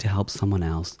struggling to help someone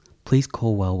else, please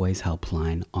call Wellways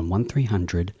Helpline on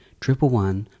 1300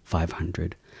 111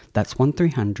 500. That's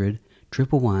 1300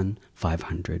 111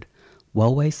 500.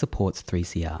 Wellways supports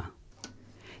 3CR.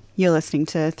 You're listening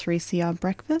to 3CR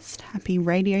Breakfast. Happy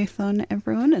Radiothon,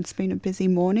 everyone. It's been a busy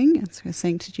morning. As we were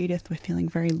saying to Judith, we're feeling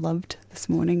very loved this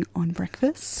morning on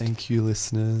breakfast. Thank you,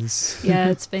 listeners. Yeah,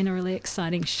 it's been a really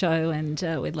exciting show, and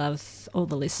we love all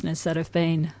the listeners that have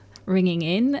been ringing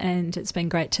in, and it's been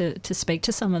great to speak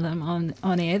to some of them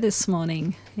on air this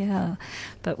morning. Yeah,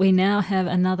 but we now have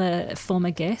another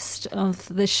former guest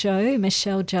of the show,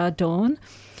 Michelle Jardorn,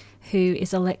 who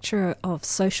is a lecturer of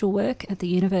social work at the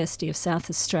University of South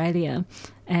Australia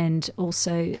and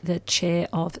also the chair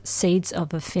of Seeds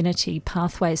of Affinity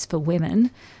Pathways for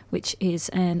Women, which is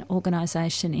an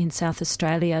organisation in South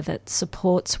Australia that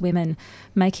supports women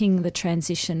making the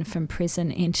transition from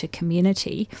prison into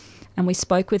community. And we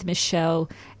spoke with Michelle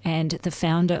and the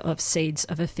founder of Seeds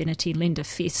of Affinity, Linda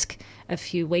Fisk, a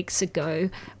few weeks ago,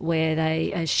 where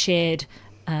they shared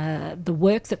the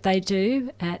work that they do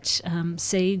at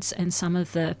Seeds and some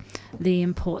of the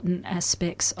important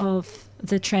aspects of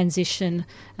the transition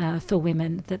for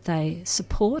women that they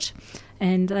support.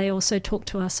 And they also talk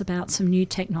to us about some new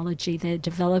technology they're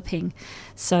developing.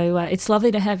 So it's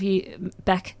lovely to have you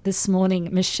back this morning.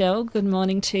 Michelle, good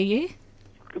morning to you.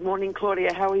 Good morning,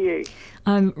 Claudia. How are you?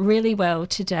 I'm really well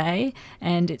today,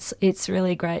 and it's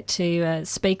really great to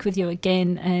speak with you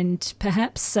again. And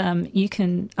perhaps you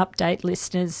can update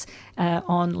listeners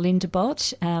on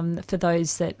Lindabot for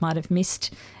those that might have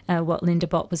missed what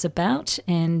Lindabot was about,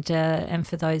 and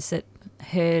for those that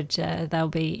heard, they'll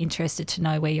be interested to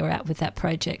know where you're at with that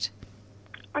project.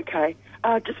 Okay.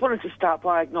 I just wanted to start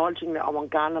by acknowledging that I'm on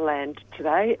Kaurna land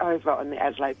today over on the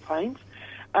Adelaide Plains.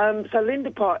 So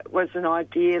Lindabot was an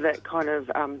idea that kind of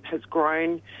has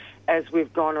grown as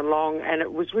we've gone along, and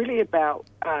it was really about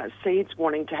Seeds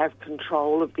wanting to have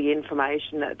control of the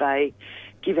information that they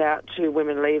give out to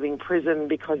women leaving prison,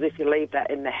 because if you leave that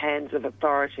in the hands of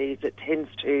authorities, it tends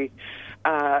to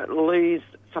lose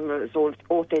some of its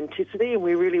authenticity, and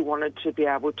we really wanted to be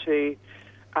able to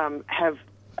have,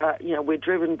 we're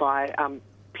driven by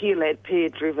peer-led,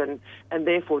 peer-driven, and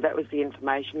therefore that was the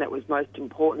information that was most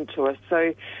important to us.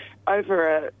 So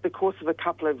over the course of a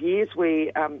couple of years,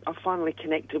 I finally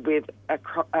connected with a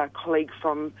colleague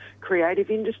from creative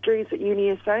industries at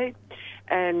UniSA,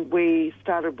 and we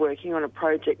started working on a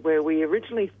project where we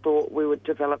originally thought we would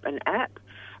develop an app.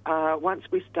 Once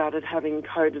we started having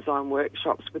co-design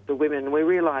workshops with the women, we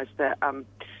realised that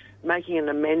making an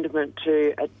amendment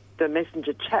to the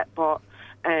Messenger chatbot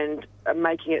and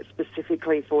making it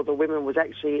specifically for the women was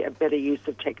actually a better use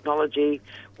of technology,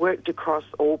 worked across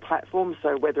all platforms,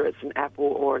 so whether it's an Apple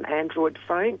or an Android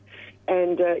phone.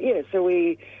 And, so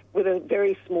we, with a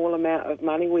very small amount of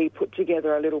money, we put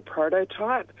together a little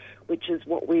prototype, which is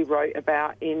what we wrote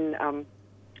about in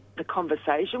The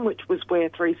Conversation, which was where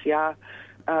 3CR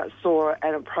saw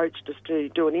and approached us to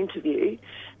do an interview.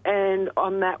 And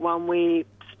on that one, we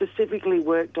specifically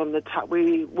worked on the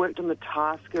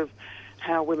task of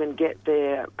how women get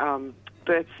their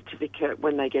birth certificate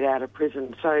when they get out of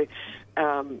prison. So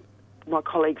my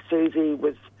colleague Susie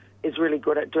is really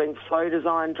good at doing flow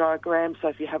design diagrams. So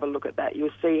if you have a look at that,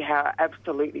 you'll see how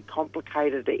absolutely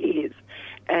complicated it is.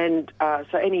 And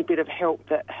so any bit of help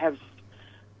that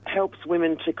helps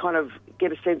women to kind of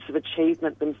get a sense of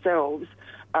achievement themselves,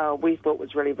 we thought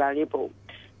was really valuable.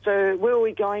 So where are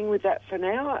we going with that for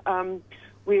now?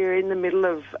 We're in the middle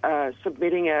of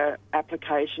submitting an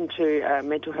application to a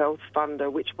mental health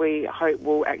funder, which we hope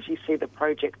will actually see the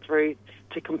project through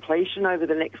to completion over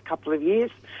the next couple of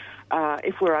years.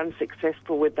 If we're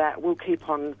unsuccessful with that, we'll keep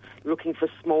on looking for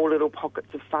small little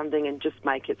pockets of funding and just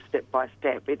make it step by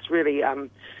step. It's really,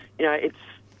 it's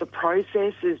the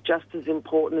process is just as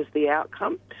important as the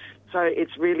outcome. So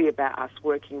it's really about us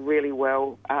working really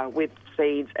well with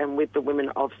Seeds and with the women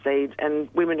of Seeds and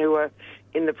women who are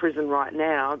in the prison right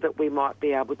now that we might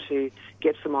be able to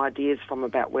get some ideas from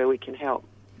about where we can help.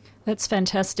 That's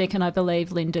fantastic, and I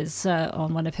believe Linda's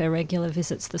on one of her regular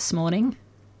visits this morning.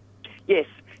 Yes.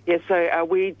 So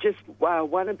we just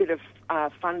won a bit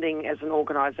of funding as an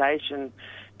organisation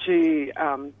to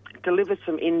deliver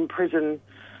some in-prison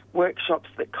workshops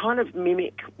that kind of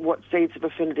mimic what Seeds of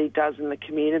Affinity does in the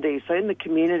community. So in the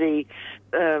community,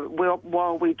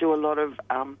 while we do a lot of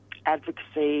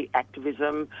advocacy,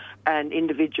 activism and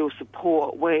individual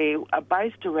support, we are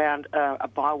based around a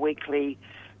bi-weekly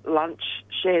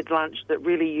shared lunch that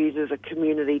really uses a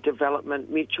community development,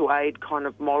 mutual aid kind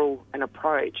of model and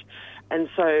approach. And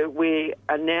so we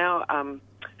are now,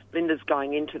 Linda's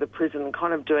going into the prison and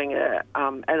kind of doing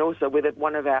and also with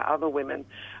one of our other women,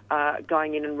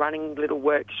 going in and running little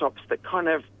workshops that kind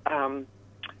of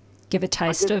give a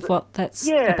taste of what that's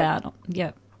about.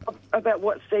 Yeah. About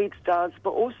what Seeds does, but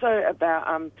also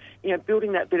about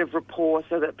building that bit of rapport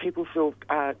so that people feel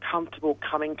comfortable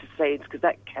coming to Seeds, because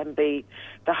that can be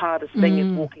the hardest thing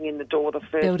is walking in the door the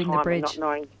first building time the bridge. And not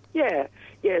knowing. Yeah.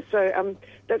 So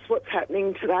that's what's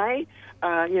happening today.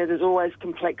 There's always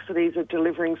complexities of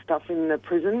delivering stuff in the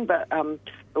prison, but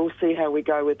we'll see how we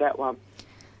go with that one.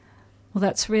 Well,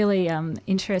 that's really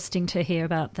interesting to hear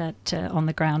about that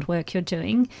on-the-ground work you're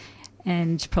doing,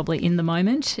 and probably in the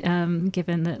moment,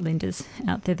 given that Linda's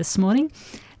out there this morning.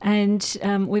 And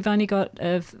we've only got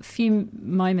a few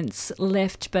moments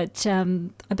left, but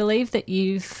I believe that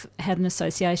you've had an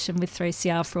association with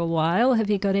 3CR for a while. Have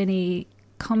you got any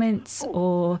comments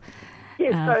or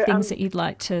things that you'd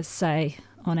like to say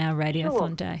on our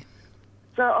Radiothon Day?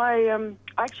 So I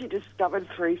actually discovered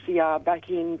 3CR back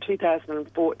in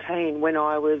 2014 when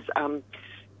I was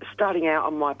starting out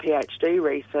on my PhD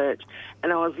research,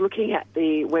 and I was looking at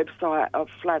the website of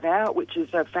Flat Out, which is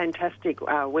a fantastic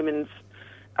women's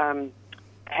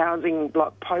housing,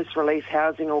 like post-release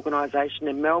housing organisation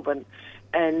in Melbourne,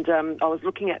 and I was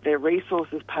looking at their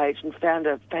resources page and found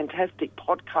a fantastic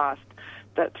podcast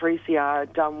that 3CR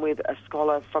had done with a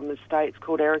scholar from the States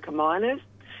called Erica Miners.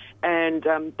 And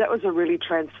that was a really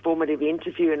transformative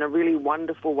interview and a really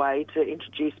wonderful way to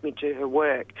introduce me to her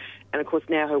work. And, of course,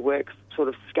 now her work's sort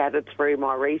of scattered through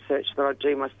my research that I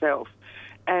do myself.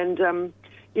 And,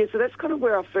 so that's kind of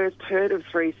where I first heard of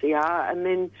 3CR. And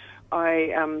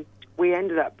then we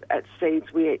ended up at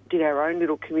Seeds. We did our own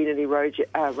little community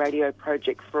radio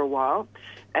project for a while.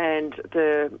 And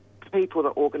the people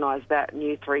that organised that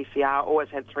knew 3CR, always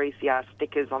had 3CR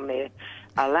stickers on their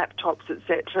laptops,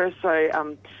 etc.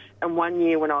 So, and one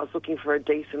year when I was looking for a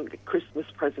decent Christmas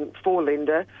present for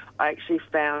Linda, I actually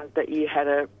found that you had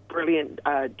a brilliant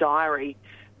diary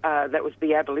that was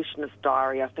the Abolitionist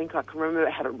Diary. I think I can remember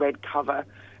it had a red cover.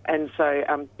 And so,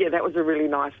 that was a really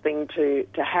nice thing to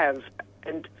have.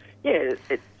 And,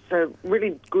 it's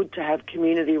really good to have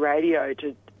community radio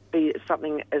to be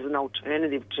something as an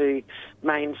alternative to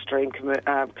mainstream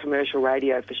commercial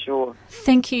radio for sure.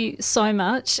 Thank you so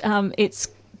much. It's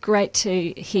great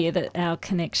to hear that our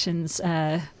connections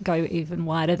go even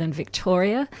wider than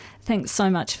Victoria. Thanks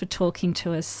so much for talking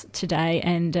to us today,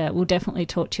 and we'll definitely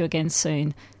talk to you again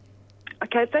soon.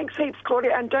 Okay, thanks heaps,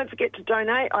 Claudia. And don't forget to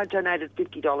donate. I donated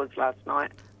 $50 last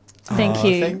night. Thank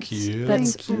you. Thank you.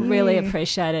 That's really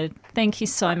appreciated. Thank you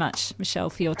so much, Michelle,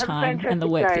 for your time and the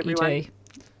work that you do.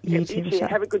 You too.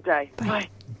 Have a good day. Bye.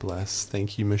 Bless.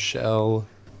 Thank you, Michelle.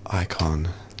 Icon.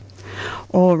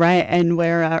 All right, and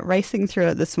we're racing through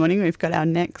it this morning. We've got our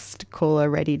next caller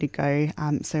ready to go.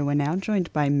 So we're now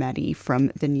joined by Maddie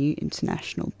from the New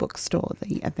International Bookstore,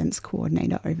 the events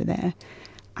coordinator over there.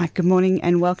 Good morning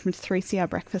and welcome to 3CR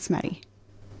Breakfast, Maddie.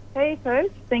 Hey,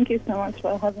 Coach. Thank you so much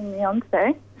for having me on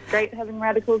today. Great having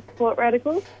Radicals support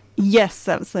Radicals. Yes,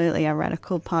 absolutely, our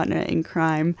radical partner in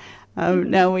crime.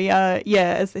 Now we are,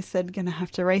 as I said, going to have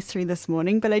to race through this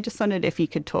morning, but I just wondered if you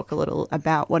could talk a little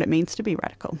about what it means to be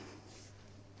radical.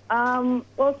 Well,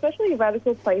 especially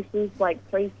radical places like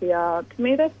 3CR, to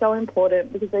me they're so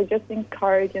important because they just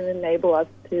encourage and enable us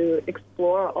to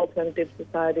explore alternative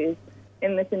societies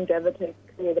in this endeavour to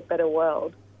create a better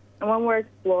world. And when we're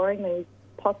exploring these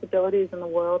possibilities in the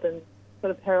world and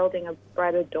sort of heralding a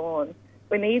brighter dawn,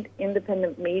 we need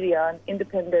independent media and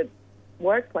independent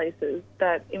workplaces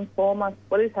that inform us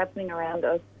what is happening around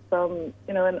us from,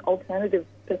 an alternative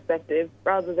perspective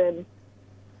rather than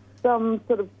some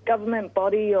sort of government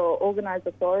body or organised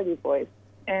authority voice.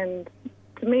 And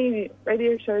to me,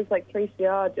 radio shows like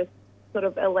 3CR just sort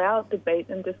of allow debate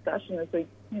and discussion as we,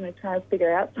 try to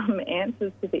figure out some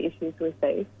answers to the issues we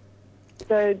face.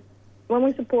 So when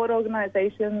we support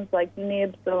organisations like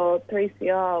NIBS or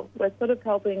 3CR, we're sort of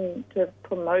helping to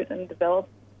promote and develop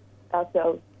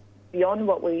ourselves beyond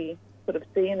what we sort of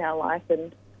see in our life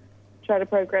and try to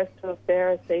progress to a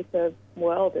fairer, safer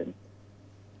world. And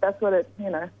that's what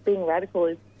being radical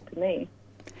is to me.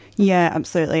 Yeah,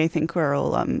 absolutely. I think we're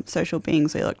all social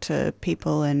beings. We look to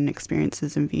people and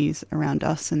experiences and views around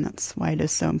us, and that's why it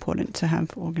is so important to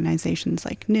have organisations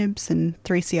like NIBS and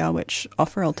 3CR which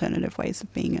offer alternative ways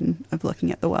of being and of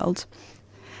looking at the world.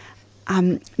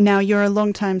 Now, you're a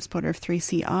long-time supporter of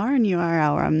 3CR and you are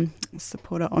our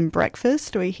supporter on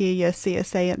breakfast. We hear your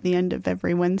CSA at the end of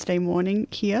every Wednesday morning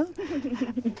here.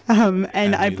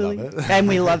 And I believe, and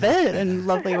we love it, and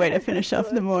lovely way to finish off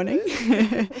the morning.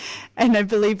 And I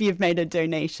believe you've made a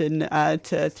donation to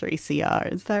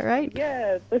 3CR, is that right?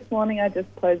 Yeah, this morning I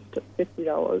just pledged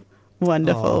 $50.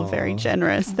 Wonderful, very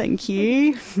generous, thank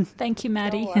you. Thank you,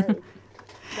 Maddie.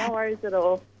 No worries at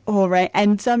all. All right,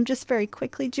 and just very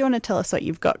quickly, do you want to tell us what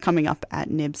you've got coming up at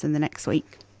NIBS in the next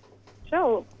week?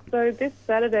 Sure. So this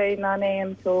Saturday, 9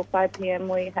 a.m. till 5 p.m,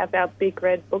 we have our Big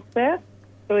Red Book Fair.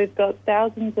 So we've got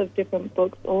thousands of different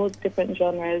books, all different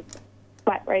genres,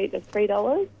 flat rate of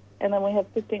 $3, and then we have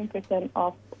 15%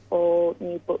 off all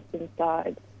new books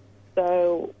inside.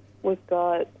 So we've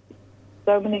got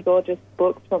so many gorgeous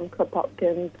books from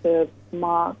Kropotkin to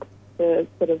Marx to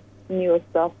sort of newer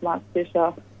stuff, Mark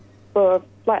Fisher, for a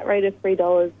flat rate of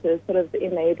 $3 to sort of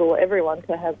enable everyone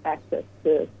to have access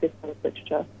to this kind of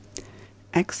literature.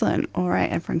 Excellent. All right,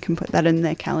 everyone can put that in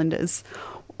their calendars.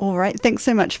 All right, thanks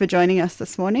so much for joining us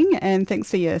this morning, and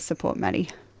thanks for your support, Maddie.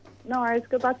 No worries.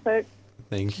 Good luck, folks.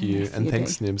 Thank you, and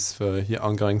thanks, Nibs, for your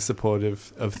ongoing support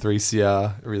of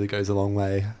 3CR. It really goes a long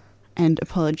way. And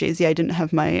apologies, I didn't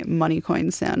have my money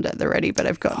coin sound at the ready, but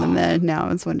I've got them there now.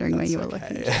 I was wondering where you were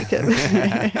looking,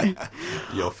 Jacob.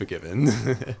 You're forgiven.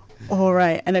 All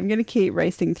right, and I'm going to keep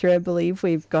racing through. I believe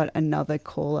we've got another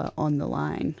caller on the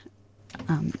line.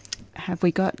 Have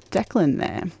we got Declan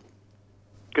there?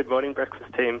 Good morning,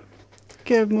 breakfast team.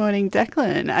 Good morning,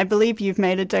 Declan. I believe you've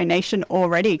made a donation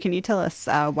already. Can you tell us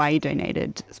why you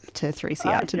donated to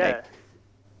 3CR today?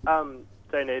 Yeah.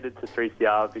 Donated to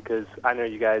 3CR because I know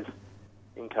you guys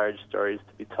encourage stories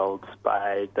to be told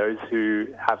by those who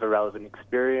have a relevant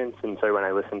experience, and so when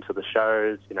I listen to the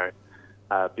shows,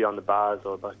 beyond the bars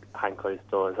or behind closed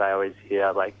doors, I always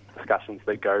hear discussions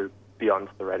that go beyond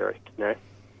the rhetoric,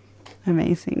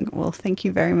 Amazing. Well, thank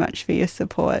you very much for your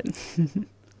support.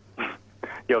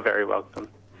 You're very welcome.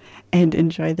 And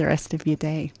enjoy the rest of your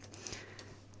day.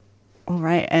 All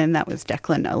right, and that was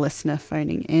Declan, a listener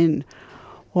phoning in.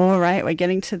 All right, we're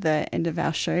getting to the end of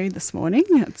our show this morning.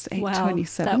 It's 8:27. Wow,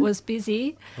 that was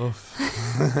busy.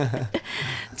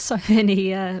 So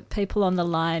many people on the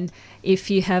line. If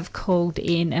you have called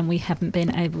in and we haven't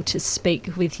been able to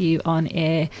speak with you on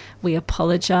air, we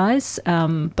apologise,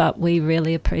 but we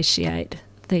really appreciate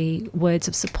the words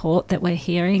of support that we're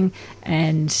hearing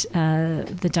and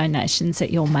the donations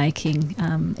that you're making.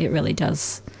 It really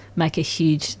does make a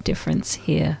huge difference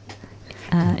here.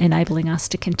 Enabling us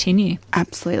to continue.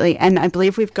 Absolutely. And I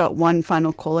believe we've got one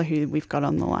final caller who we've got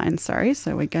on the line, so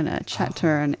we're going to chat to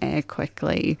her on air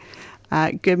quickly.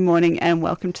 Good morning and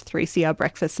welcome to 3CR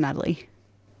Breakfast, Natalie.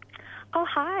 Oh,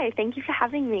 hi. Thank you for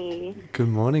having me. Good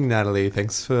morning, Natalie.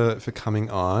 Thanks for coming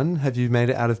on. Have you made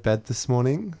it out of bed this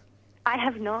morning? I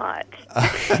have not.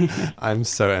 I'm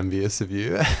so envious of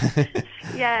you.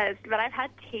 Yes, but I've had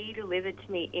tea delivered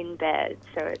to me in bed,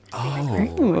 so it's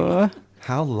been great.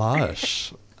 How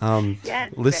lush. Yeah,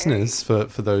 listeners, for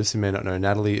those who may not know,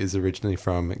 Natalie is originally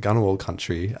from Ngunnawal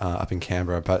country up in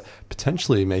Canberra, but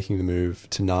potentially making the move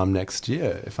to Naarm next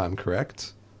year, if I'm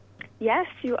correct. Yes,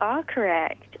 you are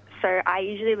correct. So I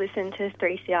usually listen to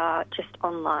 3CR just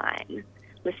online,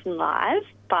 listen live,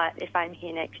 but if I'm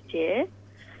here next year,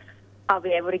 I'll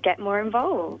be able to get more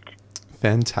involved.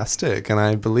 Fantastic. And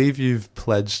I believe you've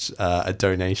pledged a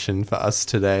donation for us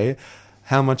today.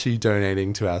 How much are you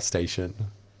donating to our station?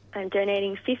 I'm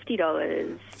donating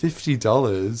 $50.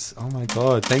 $50? Oh my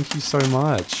God. Thank you so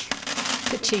much.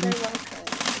 Ka-ching.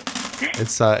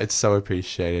 It's so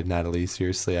appreciated, Natalie.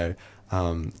 Seriously, I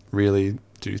really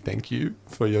do thank you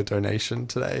for your donation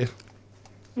today.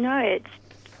 No, it's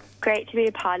great to be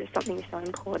a part of something so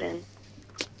important.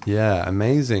 Yeah,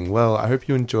 amazing. Well, I hope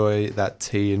you enjoy that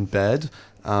tea in bed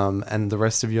and the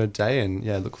rest of your day, and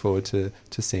look forward to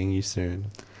seeing you soon.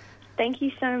 Thank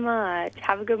you so much.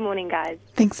 Have a good morning, guys.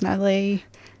 Thanks, Natalie.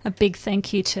 A big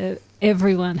thank you to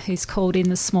everyone who's called in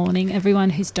this morning, everyone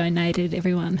who's donated,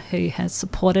 everyone who has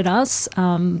supported us,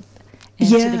 and to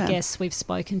the guests we've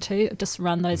spoken to. Just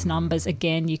run those numbers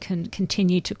again. You can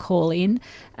continue to call in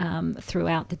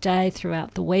throughout the day,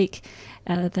 throughout the week.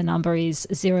 The number is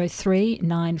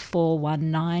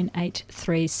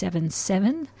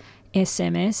 0394198377.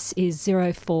 SMS is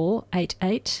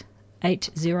 0488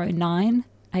 809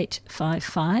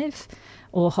 855,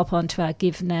 or hop onto our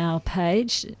Give Now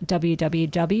page,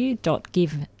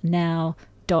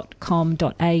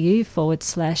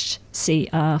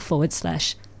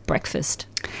 www.givenow.com.au/CR/breakfast.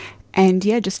 And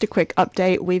just a quick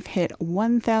update. We've hit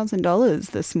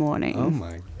 $1,000 this morning. Oh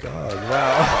my God,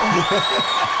 wow.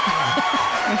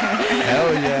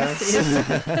 Hell yes.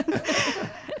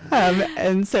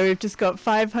 And so we've just got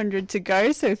 500 to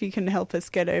go. So if you can help us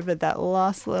get over that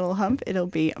last little hump, it'll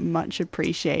be much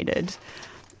appreciated.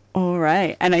 All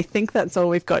right. And I think that's all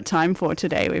we've got time for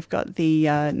today. We've got the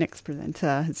next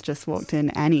presenter has just walked in,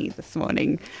 Annie, this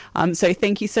morning. So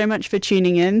thank you so much for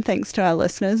tuning in. Thanks to our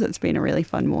listeners. It's been a really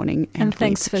fun morning. And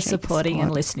thanks for supporting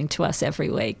and listening to us every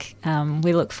week.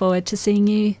 We look forward to seeing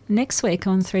you next week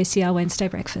on 3CR Wednesday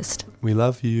Breakfast. We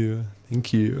love you.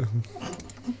 Thank you.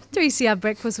 3CR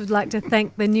Breakfast would like to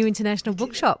thank the New International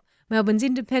Bookshop, Melbourne's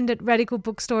independent radical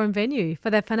bookstore and venue, for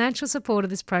their financial support of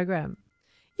this program.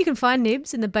 You can find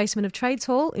Nibs in the basement of Trades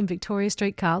Hall in Victoria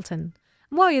Street, Carlton.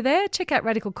 And while you're there, check out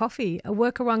Radical Coffee, a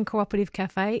worker-run cooperative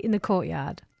cafe in the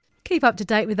courtyard. Keep up to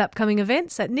date with upcoming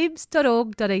events at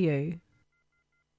nibs.org.au.